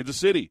against Kansas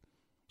City.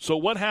 So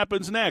what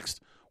happens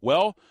next?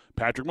 Well,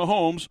 Patrick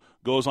Mahomes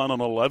goes on an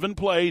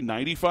 11-play,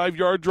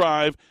 95-yard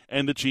drive,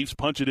 and the Chiefs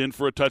punch it in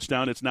for a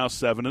touchdown. It's now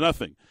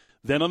 7-0.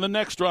 Then on the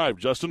next drive,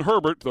 Justin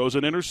Herbert throws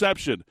an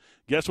interception.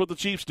 Guess what the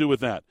Chiefs do with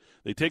that?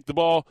 They take the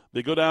ball,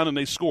 they go down, and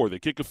they score. They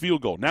kick a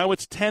field goal. Now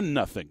it's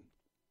 10-0.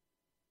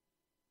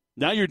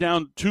 Now you're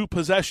down 2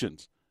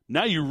 possessions.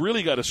 Now you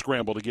really got to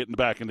scramble to get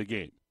back in the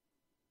game.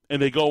 And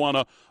they go on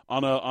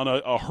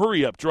a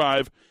hurry-up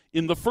drive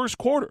in the first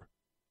quarter.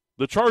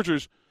 The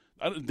Chargers,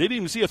 they didn't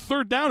even see a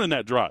 3rd down in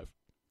that drive.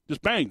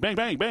 Just bang, bang,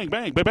 bang, bang,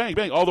 bang, bang, bang,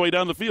 bang, all the way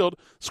down the field.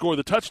 Score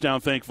the touchdown,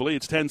 thankfully.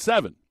 It's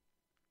 10-7.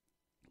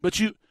 But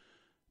you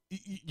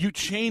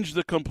change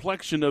the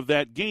complexion of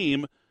that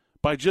game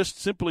by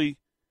just simply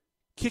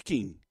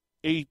kicking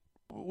a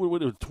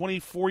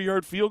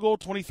 24-yard field goal,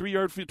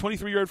 23-yard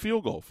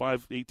field goal,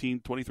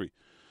 5-18-23.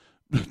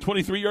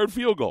 23-yard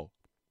field goal.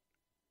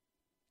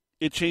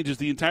 It changes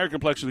the entire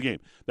complexion of the game.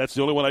 That's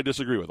the only one I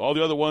disagree with. All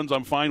the other ones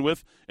I'm fine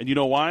with, and you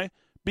know why?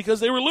 Because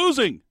they were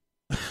losing.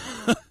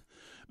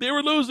 They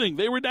were losing.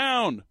 They were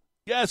down.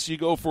 Yes, you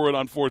go for it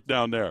on 4th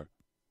down there.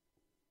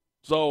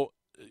 So,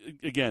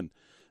 again,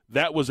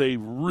 that was a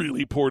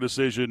really poor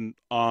decision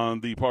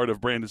on the part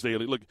of Brandon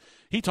Staley. Look,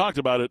 he talked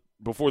about it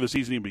before the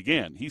season even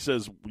began. He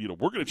says, we're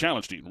going to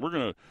challenge teams. We're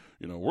going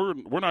to,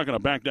 we're not going to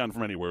back down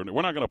from anywhere.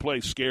 We're not going to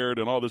play scared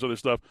and all this other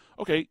stuff.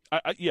 Okay,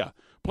 yeah,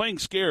 playing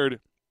scared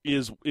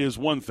is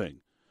one thing.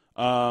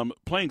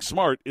 Playing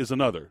smart is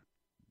another.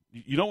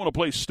 You don't want to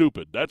play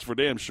stupid. That's for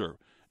damn sure.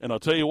 And I'll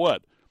tell you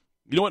what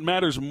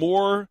matters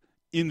more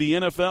in the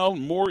NFL,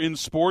 more in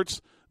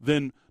sports,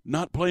 than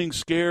not playing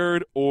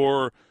scared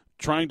or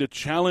trying to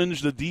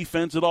challenge the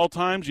defense at all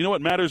times? You know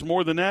what matters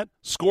more than that?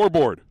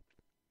 Scoreboard.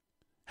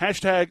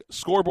 Hashtag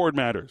scoreboard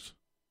matters.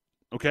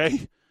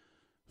 Okay?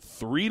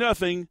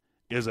 3-0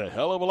 is a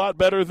hell of a lot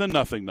better than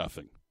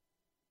 0-0.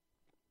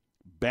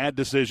 Bad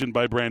decision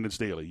by Brandon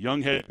Staley.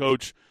 Young head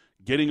coach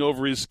getting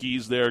over his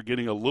skis there,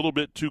 getting a little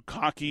bit too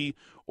cocky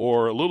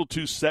or a little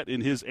too set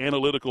in his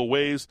analytical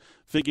ways,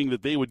 thinking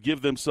that they would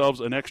give themselves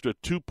an extra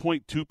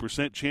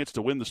 2.2% chance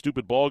to win the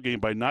stupid ball game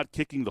by not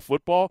kicking the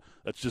football.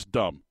 That's just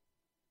dumb.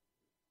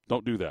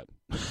 Don't do that.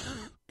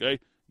 Okay?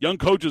 Young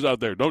coaches out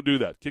there, don't do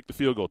that. Kick the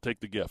field goal. Take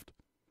the gift.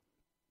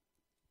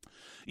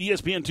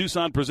 ESPN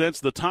Tucson presents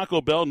the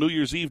Taco Bell New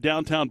Year's Eve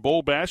Downtown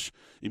Bowl Bash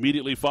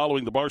immediately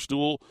following the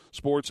Barstool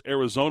Sports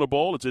Arizona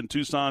Bowl. It's in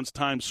Tucson's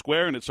Times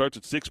Square, and it starts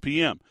at 6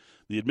 p.m.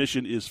 The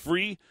admission is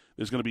free.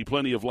 There's going to be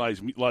plenty of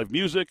live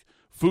music,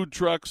 food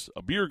trucks,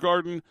 a beer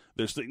garden.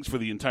 There's things for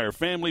the entire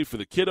family, for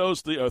the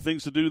kiddos,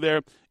 things to do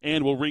there.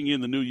 And we'll ring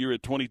in the new year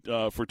at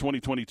for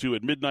 2022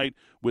 at midnight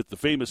with the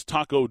famous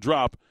Taco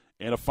Drop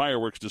and a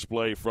fireworks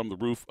display from the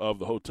roof of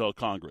the Hotel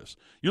Congress.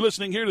 You're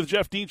listening here to the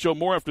Jeff Dean Show.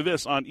 More after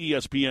this on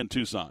ESPN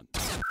Tucson.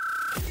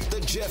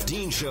 The Jeff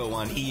Dean Show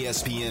on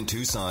ESPN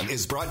Tucson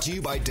is brought to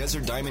you by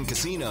Desert Diamond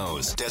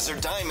Casinos.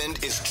 Desert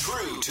Diamond is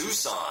true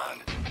Tucson.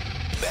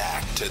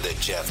 Back to the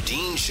Jeff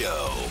Dean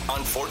Show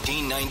on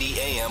 1490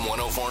 AM,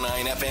 104.9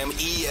 FM,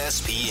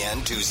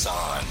 ESPN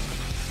Tucson.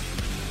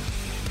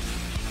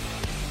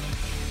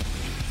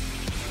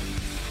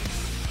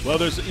 Well,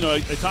 there's,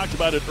 I talked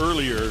about it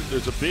earlier.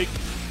 There's a big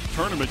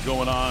tournament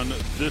going on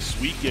this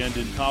weekend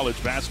in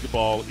college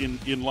basketball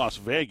in Las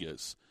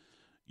Vegas.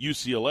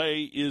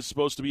 UCLA is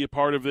supposed to be a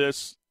part of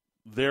this.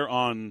 They're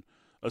on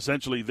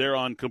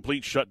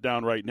complete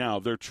shutdown right now.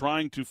 They're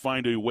trying to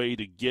find a way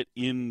to get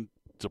in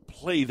to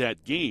play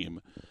that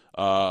game.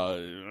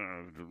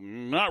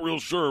 Not real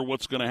sure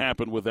what's going to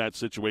happen with that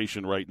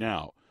situation right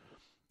now.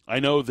 I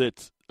know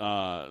that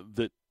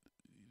that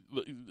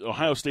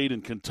Ohio State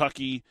and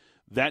Kentucky,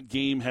 that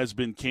game has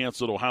been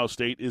canceled. Ohio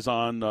State is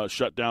on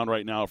shutdown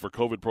right now for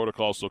COVID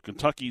protocol, so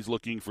Kentucky's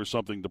looking for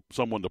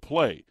someone to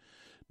play.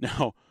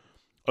 Now,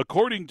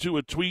 according to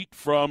a tweet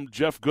from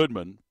Jeff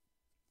Goodman,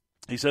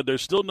 he said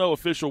there's still no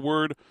official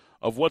word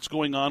of what's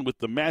going on with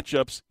the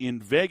matchups in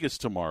Vegas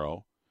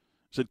tomorrow.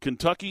 He said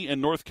Kentucky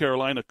and North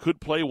Carolina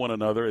could play one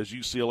another as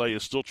UCLA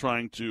is still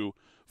trying to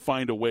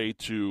find a way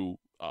to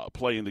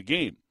play in the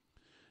game.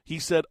 He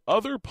said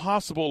other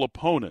possible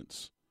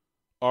opponents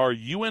are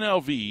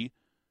UNLV,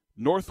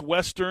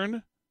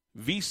 Northwestern,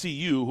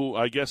 VCU, who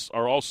I guess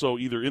are also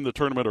either in the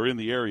tournament or in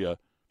the area,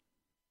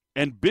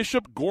 and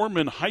Bishop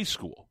Gorman High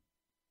School.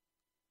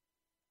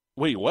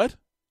 Wait, what?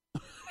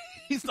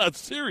 He's not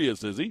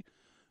serious, is he?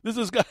 This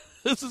has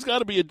got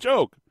to be a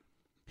joke.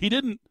 He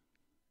didn't,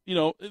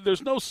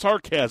 there's no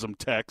sarcasm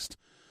text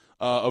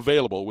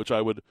available, which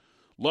I would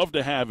love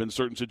to have in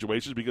certain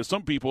situations because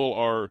some people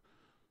are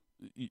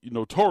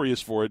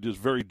notorious for it, just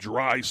very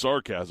dry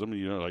sarcasm.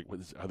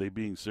 Are they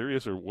being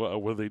serious or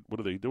what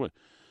are they doing?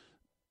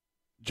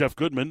 Jeff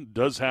Goodman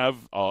does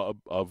have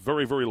a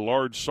very, very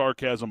large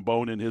sarcasm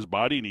bone in his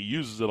body, and he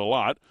uses it a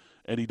lot,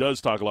 and he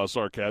does talk a lot of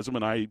sarcasm,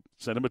 and I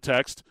sent him a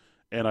text,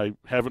 and I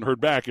haven't heard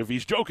back if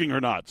he's joking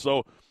or not.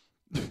 So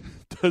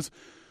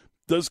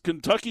does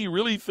Kentucky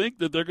really think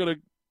that they're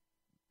going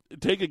to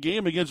take a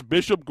game against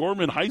Bishop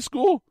Gorman High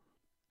School?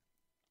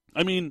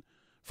 I mean,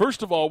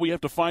 first of all, we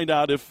have to find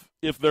out if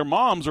their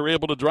moms are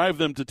able to drive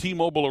them to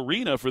T-Mobile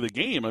Arena for the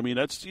game. I mean,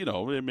 that's,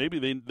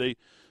 maybe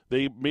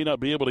they may not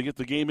be able to get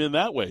the game in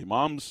that way.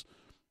 Mom's,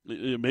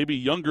 maybe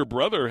younger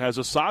brother has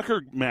a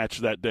soccer match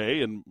that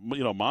day, and,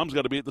 mom's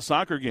got to be at the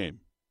soccer game.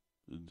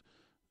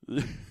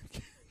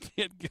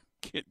 Can't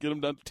get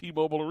them down to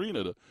T-Mobile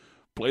Arena to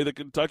play the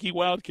Kentucky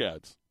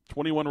Wildcats,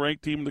 21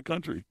 ranked team in the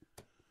country.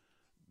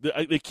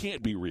 They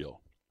can't be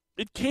real.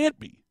 It can't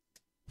be.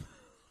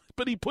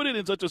 But he put it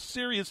in such a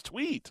serious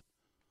tweet.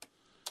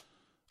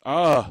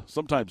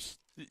 Sometimes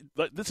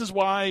this is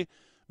why,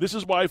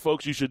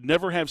 folks, you should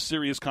never have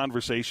serious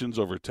conversations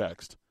over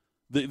text.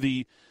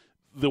 The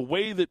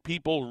way that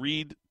people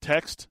read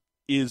text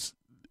is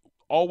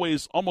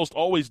almost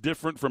always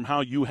different from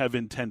how you have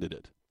intended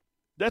it.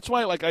 That's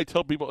why, I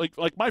tell people,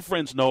 like my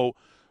friends know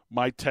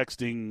my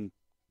texting,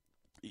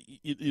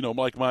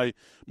 like my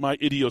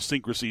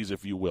idiosyncrasies,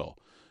 if you will.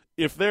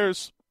 If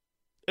there's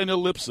an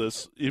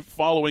ellipsis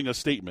following a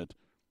statement,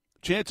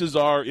 chances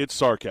are it's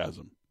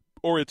sarcasm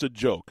or it's a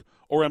joke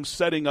or I'm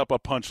setting up a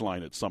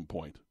punchline at some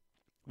point.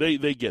 They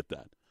get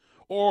that.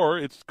 Or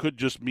it could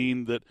just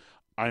mean that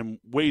I'm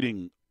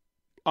waiting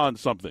on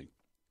something.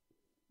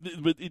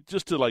 But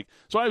so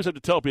I always have to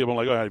tell people, I'm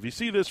like, all right, if you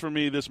see this from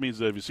me, this means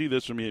that. If you see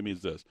this from me, it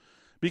means this.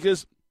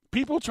 Because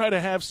people try to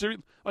have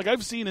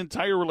I've seen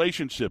entire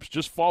relationships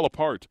just fall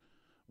apart,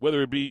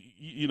 whether it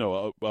be,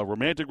 a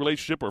romantic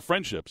relationship or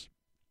friendships,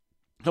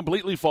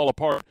 completely fall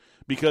apart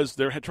because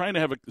they're trying to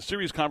have a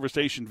serious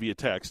conversation via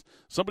text.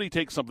 Somebody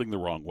takes something the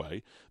wrong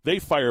way. They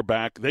fire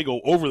back. They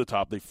go over the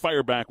top. They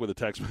fire back with a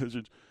text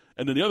message.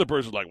 And then the other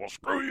person's like, well,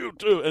 screw you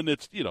too. And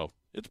it's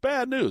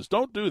bad news.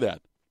 Don't do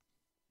that.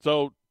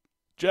 So,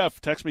 Jeff,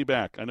 text me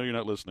back. I know you're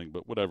not listening,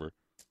 but whatever.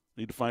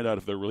 Need to find out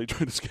if they're really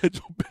trying to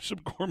schedule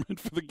Bishop Gorman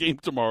for the game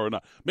tomorrow or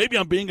not. Maybe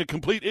I'm being a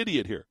complete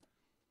idiot here.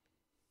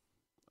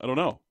 I don't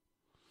know.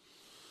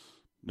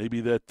 Maybe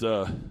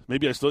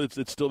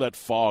it's still that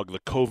fog, the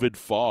COVID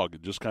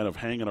fog, just kind of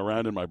hanging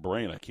around in my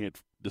brain. I can't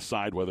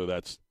decide whether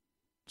that's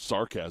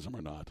sarcasm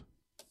or not.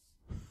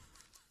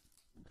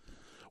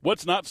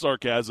 What's not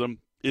sarcasm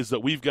is that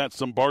we've got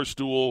some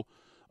Barstool,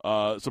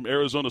 some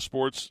Arizona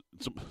Sports,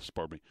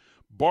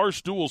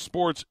 Barstool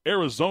Sports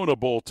Arizona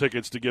Bowl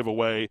tickets to give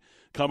away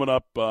coming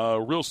up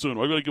real soon.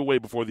 We're going to give away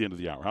before the end of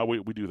the hour. How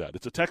we do that?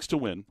 It's a text to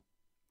win.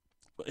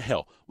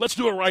 Hell, let's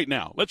do it right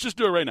now. Let's just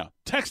do it right now.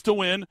 Text to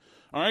win.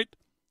 All right.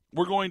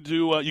 We're going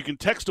to, you can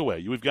text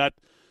away. We've got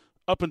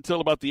up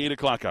until about the 8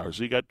 o'clock hour.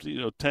 So you got,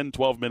 10,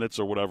 12 minutes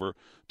or whatever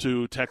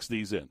to text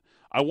these in.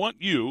 I want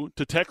you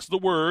to text the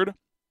word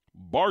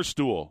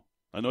Barstool.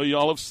 I know you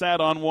all have sat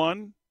on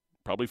one,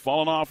 probably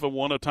fallen off of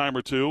one a time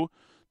or two.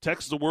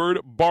 Text the word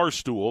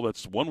Barstool,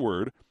 that's one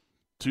word,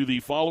 to the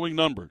following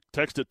number.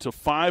 Text it to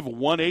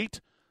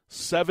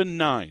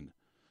 51879.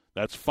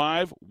 That's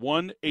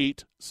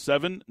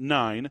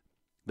 51879.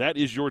 That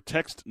is your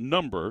text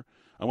number.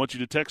 I want you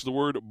to text the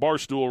word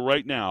Barstool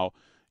right now.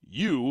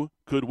 You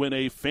could win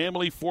a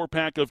family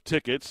 4-pack of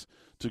tickets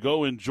to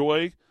go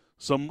enjoy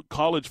some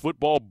college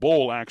football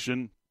bowl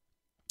action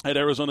at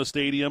Arizona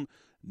Stadium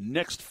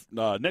next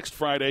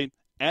Friday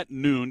at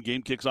noon.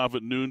 Game kicks off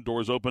at noon.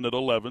 Doors open at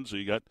 11, so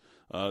you got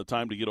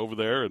time to get over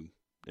there and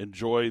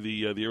enjoy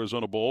the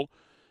Arizona Bowl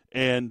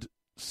and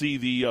see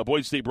the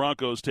Boise State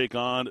Broncos take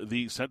on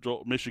the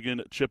Central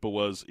Michigan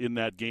Chippewas in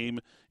that game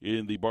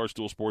in the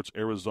Barstool Sports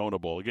Arizona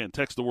Bowl. Again,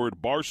 text the word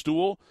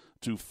Barstool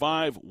to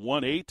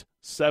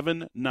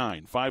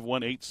 51879.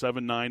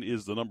 51879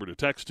 is the number to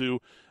text to.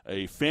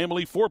 A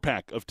family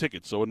 4-pack of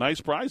tickets, so a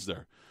nice prize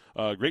there.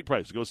 Great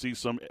prize to go see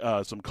some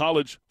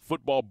college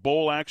football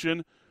bowl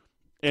action.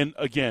 And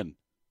again,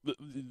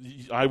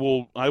 I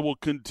will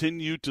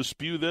continue to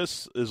spew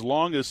this as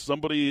long as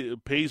somebody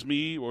pays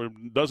me or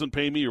doesn't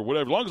pay me or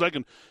whatever. As long as I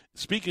can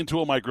speak into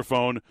a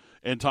microphone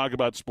and talk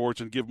about sports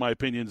and give my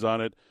opinions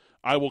on it,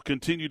 I will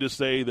continue to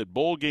say that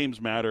bowl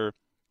games matter.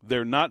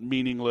 They're not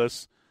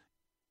meaningless.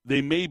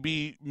 They may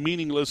be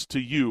meaningless to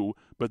you,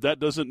 but that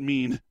doesn't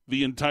mean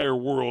the entire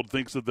world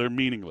thinks that they're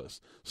meaningless.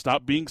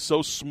 Stop being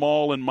so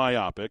small and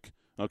myopic,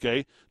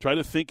 okay? Try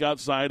to think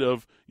outside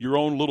of your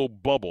own little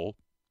bubble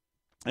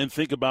and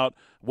think about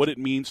what it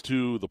means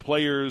to the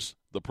players,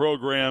 the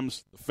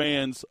programs, the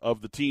fans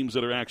of the teams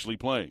that are actually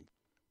playing.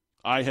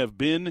 I have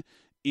been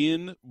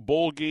in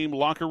bowl game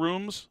locker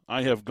rooms.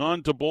 I have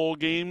gone to bowl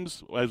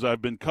games as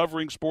I've been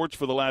covering sports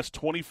for the last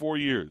 24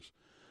 years.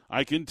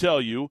 I can tell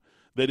you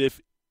that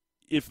if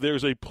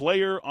there's a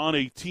player on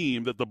a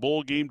team that the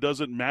bowl game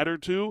doesn't matter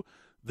to,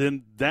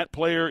 then that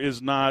player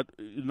is not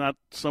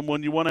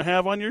someone you want to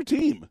have on your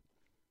team.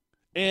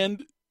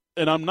 And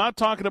I'm not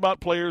talking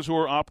about players who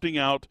are opting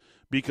out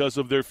because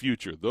of their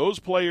future. Those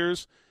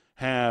players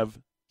have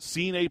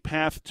seen a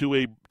path to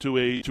a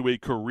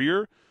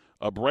career,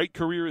 a bright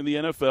career in the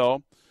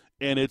NFL,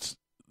 and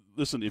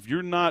listen, if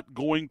you're not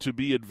going to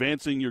be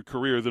advancing your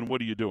career, then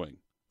what are you doing?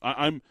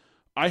 I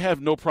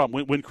have no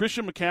problem. When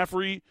Christian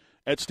McCaffrey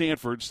at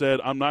Stanford said,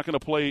 I'm not going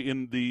to play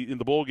in the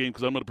bowl game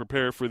because I'm going to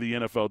prepare for the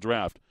NFL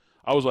draft,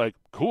 I was like,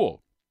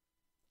 cool.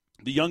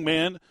 The young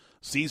man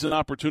sees an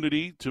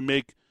opportunity to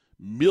make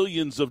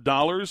millions of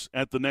dollars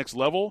at the next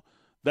level.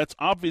 That's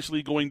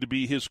obviously going to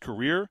be his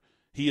career.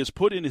 He has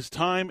put in his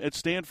time at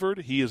Stanford.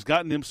 He has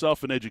gotten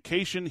himself an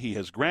education. He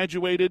has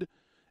graduated,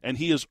 and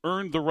he has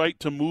earned the right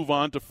to move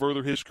on to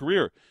further his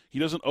career. He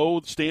doesn't owe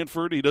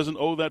Stanford. He doesn't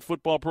owe that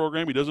football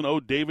program. He doesn't owe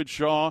David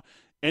Shaw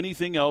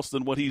anything else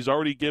than what he's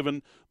already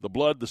given, the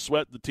blood, the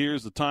sweat, the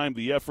tears, the time,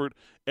 the effort,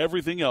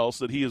 everything else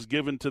that he has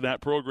given to that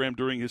program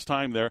during his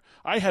time there.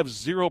 I have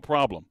zero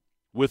problem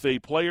with a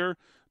player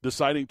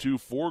deciding to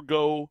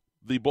forego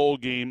the bowl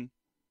game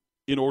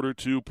in order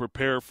to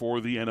prepare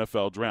for the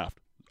NFL draft.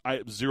 I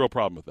have zero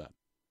problem with that.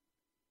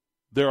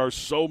 There are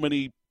so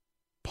many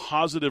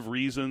positive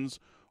reasons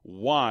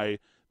why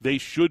they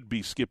should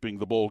be skipping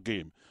the bowl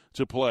game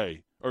to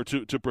play or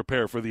to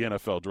prepare for the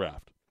NFL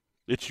draft.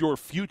 It's your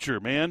future,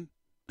 man.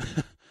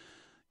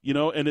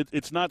 And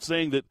it's not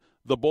saying that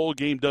the bowl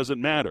game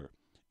doesn't matter.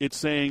 It's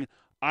saying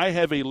I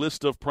have a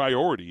list of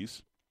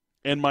priorities,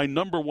 and my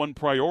number one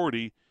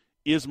priority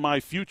is my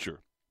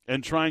future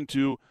and trying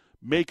to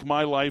make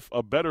my life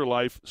a better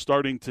life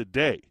starting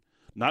today,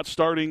 not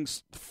starting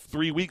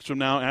 3 weeks from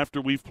now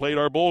after we've played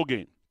our bowl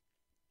game.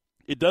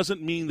 It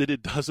doesn't mean that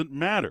it doesn't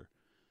matter.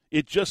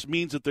 It just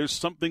means that there's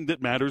something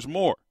that matters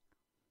more.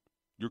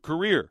 Your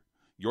career,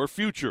 your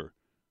future,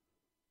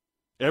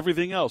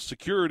 everything else,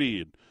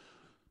 security, and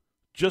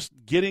just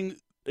getting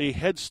a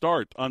head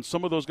start on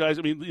some of those guys.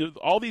 I mean,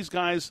 all these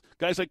guys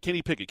like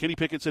Kenny Pickett. Kenny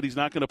Pickett said he's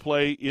not going to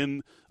play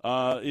in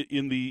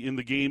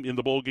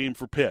the bowl game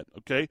for Pitt.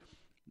 Okay,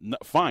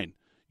 fine.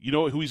 You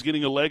know who he's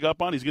getting a leg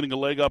up on? He's getting a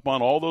leg up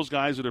on all those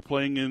guys that are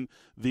playing in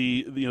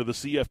the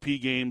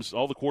CFP games,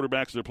 all the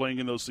quarterbacks that are playing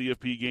in those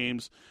CFP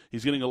games.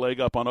 He's getting a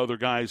leg up on other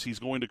guys. He's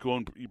going to go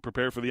and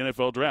prepare for the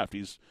NFL draft.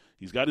 He's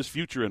got his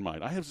future in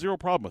mind. I have zero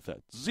problem with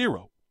that.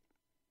 Zero.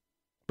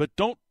 But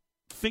don't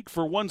think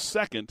for 1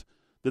 second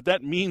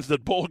that means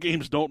that bowl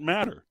games don't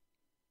matter.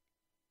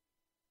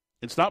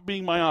 And stop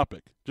being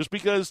myopic. Just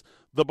because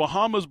the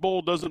Bahamas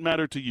Bowl doesn't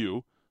matter to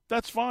you,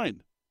 that's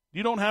fine.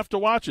 You don't have to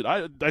watch it.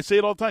 I say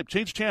it all the time.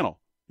 Change channel.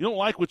 You don't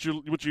like what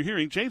you're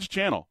hearing, change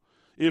channel.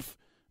 If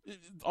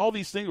all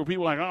these things where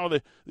people are like, oh,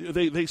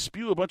 they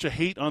spew a bunch of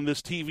hate on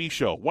this TV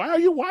show. Why are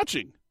you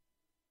watching?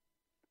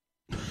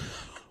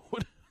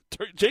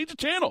 Change the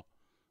channel.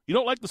 You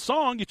don't like the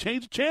song, you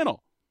change the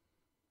channel.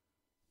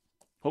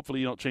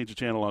 Hopefully you don't change the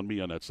channel on me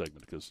on that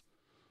segment, because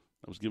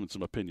I was giving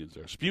some opinions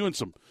there, spewing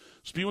some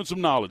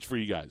knowledge for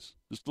you guys.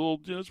 That's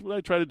what I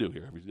try to do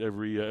here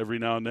every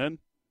now and then.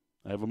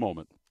 I have a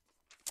moment.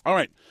 All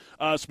right.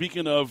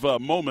 Speaking of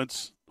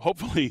moments,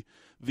 hopefully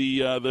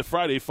the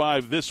Friday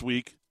Five this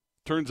week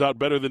turns out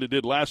better than it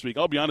did last week.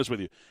 I'll be honest with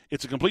you.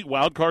 It's a complete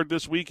wild card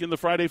this week in the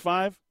Friday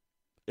Five.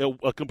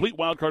 A complete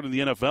wild card in the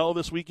NFL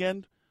this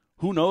weekend.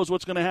 Who knows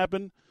what's going to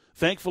happen?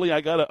 Thankfully,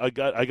 I got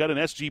an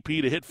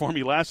SGP to hit for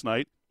me last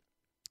night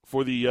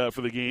for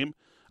the game.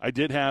 I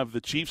did have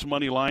the Chiefs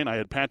money line. I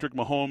had Patrick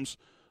Mahomes.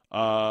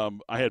 I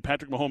had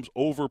Patrick Mahomes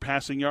over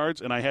passing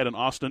yards, and I had an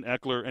Austin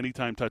Eckler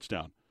anytime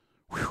touchdown.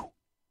 Whew.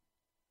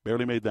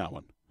 Barely made that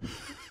one.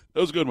 That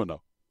was a good one,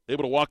 though.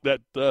 Able to walk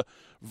that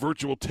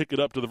virtual ticket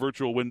up to the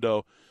virtual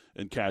window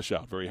and cash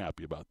out. Very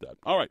happy about that.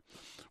 All right.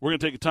 We're going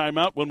to take a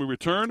timeout. When we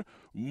return,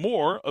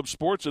 more of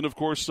sports and, of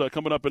course,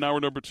 coming up in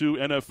hour number 2,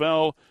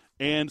 NFL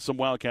and some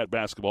Wildcat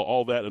basketball.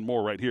 All that and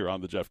more right here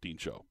on The Jeff Dean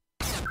Show.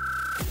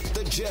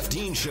 The Jeff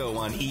Dean Show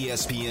on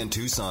ESPN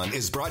Tucson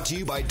is brought to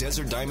you by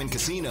Desert Diamond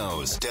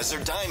Casinos.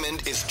 Desert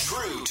Diamond is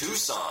true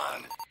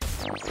Tucson.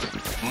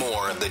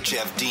 More of the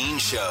Jeff Dean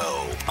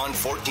Show on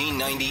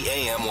 1490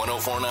 AM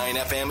 104.9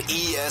 FM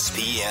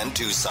ESPN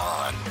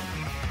Tucson.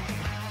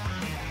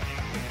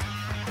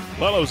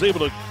 Well, I was able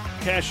to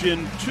cash in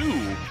 2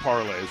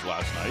 parlays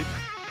last night.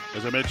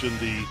 As I mentioned,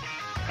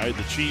 I had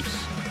the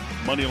Chiefs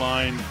money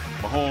line,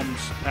 Mahomes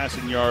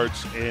passing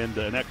yards, and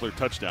an Eckler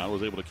touchdown. I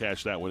was able to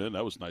cash that one in.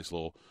 That was a nice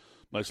little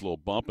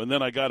bump. And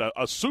then I got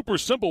a super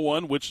simple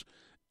one, which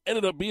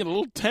ended up being a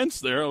little tense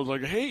there. I was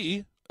like,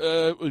 hey,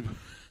 I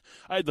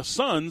had the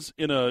Suns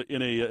in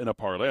a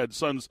parlay. I had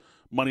Suns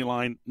money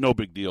line, no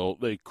big deal.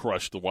 They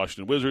crushed the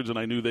Washington Wizards, and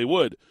I knew they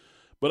would.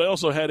 But I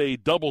also had a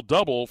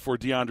double-double for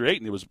DeAndre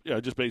Ayton. It was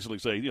just basically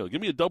saying,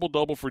 give me a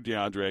double-double for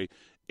DeAndre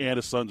and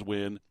a Suns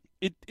win.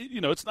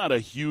 It's not a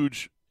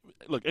huge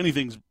 – look,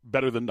 anything's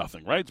better than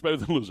nothing, right? It's better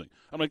than losing.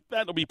 I'm like,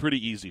 that'll be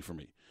pretty easy for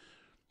me.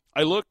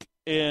 I look,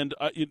 and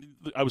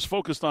I was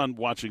focused on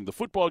watching the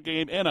football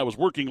game, and I was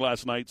working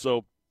last night,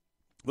 so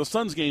the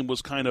Suns game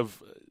was kind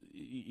of –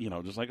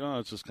 just like,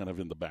 it's just kind of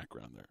in the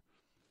background there.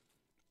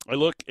 I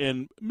look,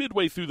 and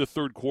midway through the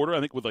third quarter, I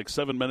think with like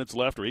 7 minutes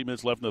left or 8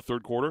 minutes left in the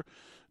third quarter,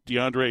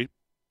 DeAndre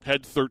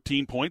had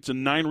 13 points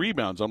and 9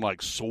 rebounds. I'm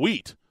like,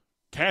 sweet,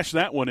 cash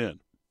that one in.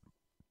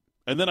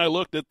 And then I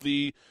looked at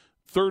the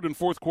third and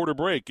fourth quarter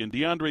break, and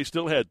DeAndre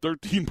still had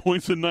 13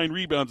 points and 9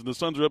 rebounds, and the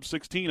Suns are up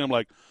 16. I'm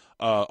like,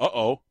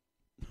 are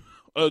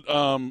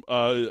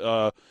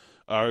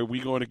we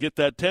going to get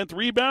that 10th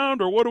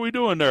rebound, or what are we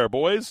doing there,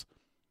 boys?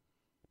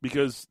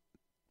 Because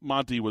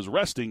Monty was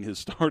resting his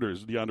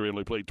starters. DeAndre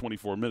only played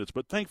 24 minutes,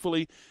 but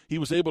thankfully he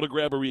was able to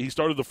grab he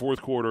started the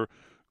fourth quarter,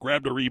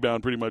 grabbed a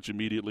rebound pretty much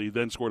immediately,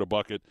 then scored a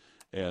bucket,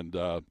 and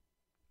got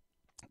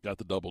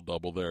the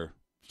double-double there.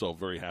 So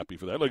very happy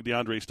for that. Look,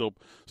 DeAndre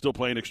still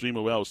playing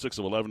extremely well. 6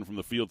 of 11 from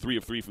the field, 3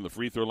 of 3 from the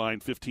free throw line,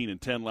 15 and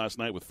 10 last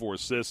night with 4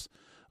 assists.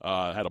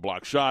 Had a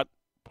block shot.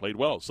 Played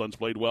well. Suns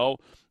played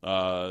well.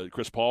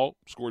 Chris Paul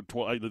scored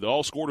 12.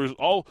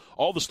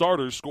 All the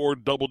starters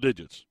scored double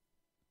digits.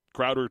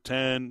 Crowder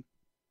 10,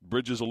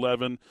 Bridges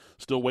 11.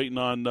 Still waiting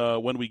on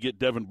when we get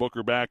Devin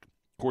Booker back.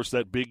 Of course,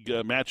 that big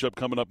matchup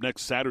coming up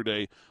next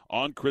Saturday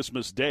on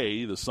Christmas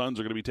Day. The Suns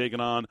are going to be taking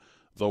on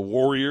the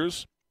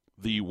Warriors.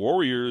 The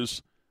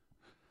Warriors,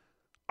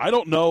 I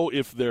don't know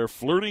if they're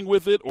flirting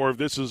with it or if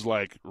this is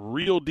like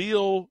real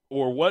deal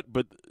or what,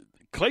 but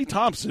Klay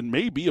Thompson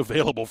may be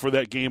available for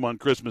that game on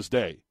Christmas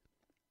Day.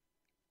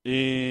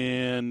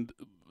 And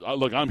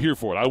look, I'm here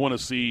for it. I want to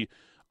see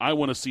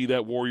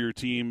that Warrior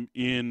team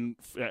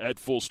at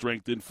full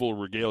strength, in full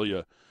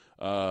regalia.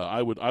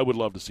 I would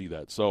love to see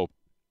that. So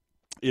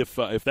if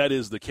that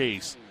is the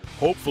case,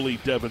 hopefully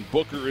Devin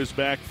Booker is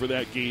back for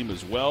that game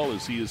as well,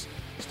 as he is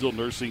still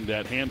nursing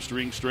that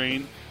hamstring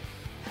strain.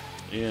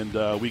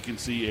 And we can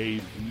see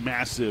a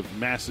massive,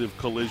 massive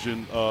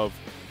collision of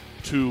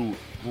 2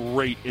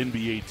 great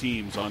NBA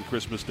teams on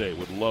Christmas Day.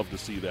 Would love to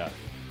see that.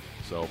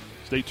 So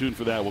stay tuned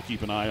for that. We'll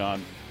keep an eye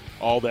on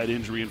all that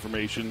injury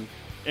information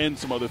and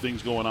some other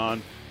things going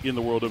on in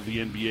the world of the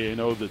NBA. I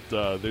know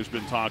that there's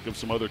been talk of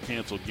some other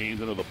canceled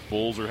games. I know the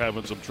Bulls are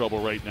having some trouble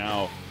right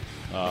now.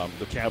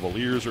 The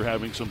Cavaliers are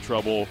having some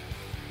trouble.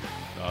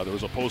 There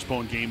was a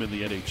postponed game in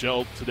the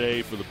NHL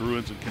today for the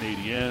Bruins and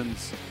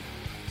Canadiens.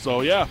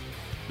 So, yeah,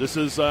 this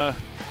is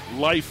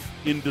life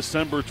in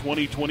December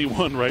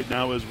 2021 right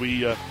now as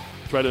we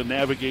try to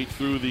navigate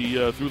through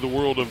the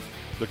world of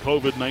the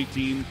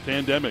COVID-19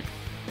 pandemic.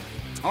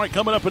 All right,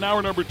 coming up in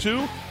hour number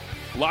 2,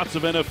 lots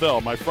of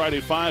NFL. My Friday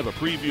 5, a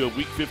preview of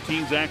Week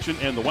 15's action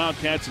and the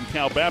Wildcats and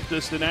Cal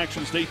Baptist in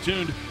action. Stay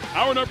tuned.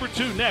 Hour number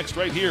 2 next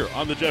right here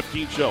on The Jeff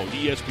Dean Show,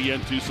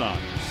 ESPN Tucson.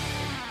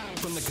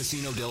 From the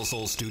Casino del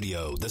Sol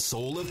studio, the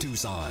soul of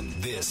Tucson,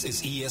 this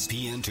is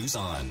ESPN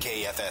Tucson,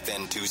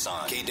 KFFN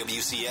Tucson,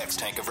 KWCX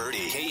Tanca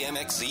Verde,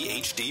 KMXZ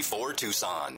HD4 Tucson.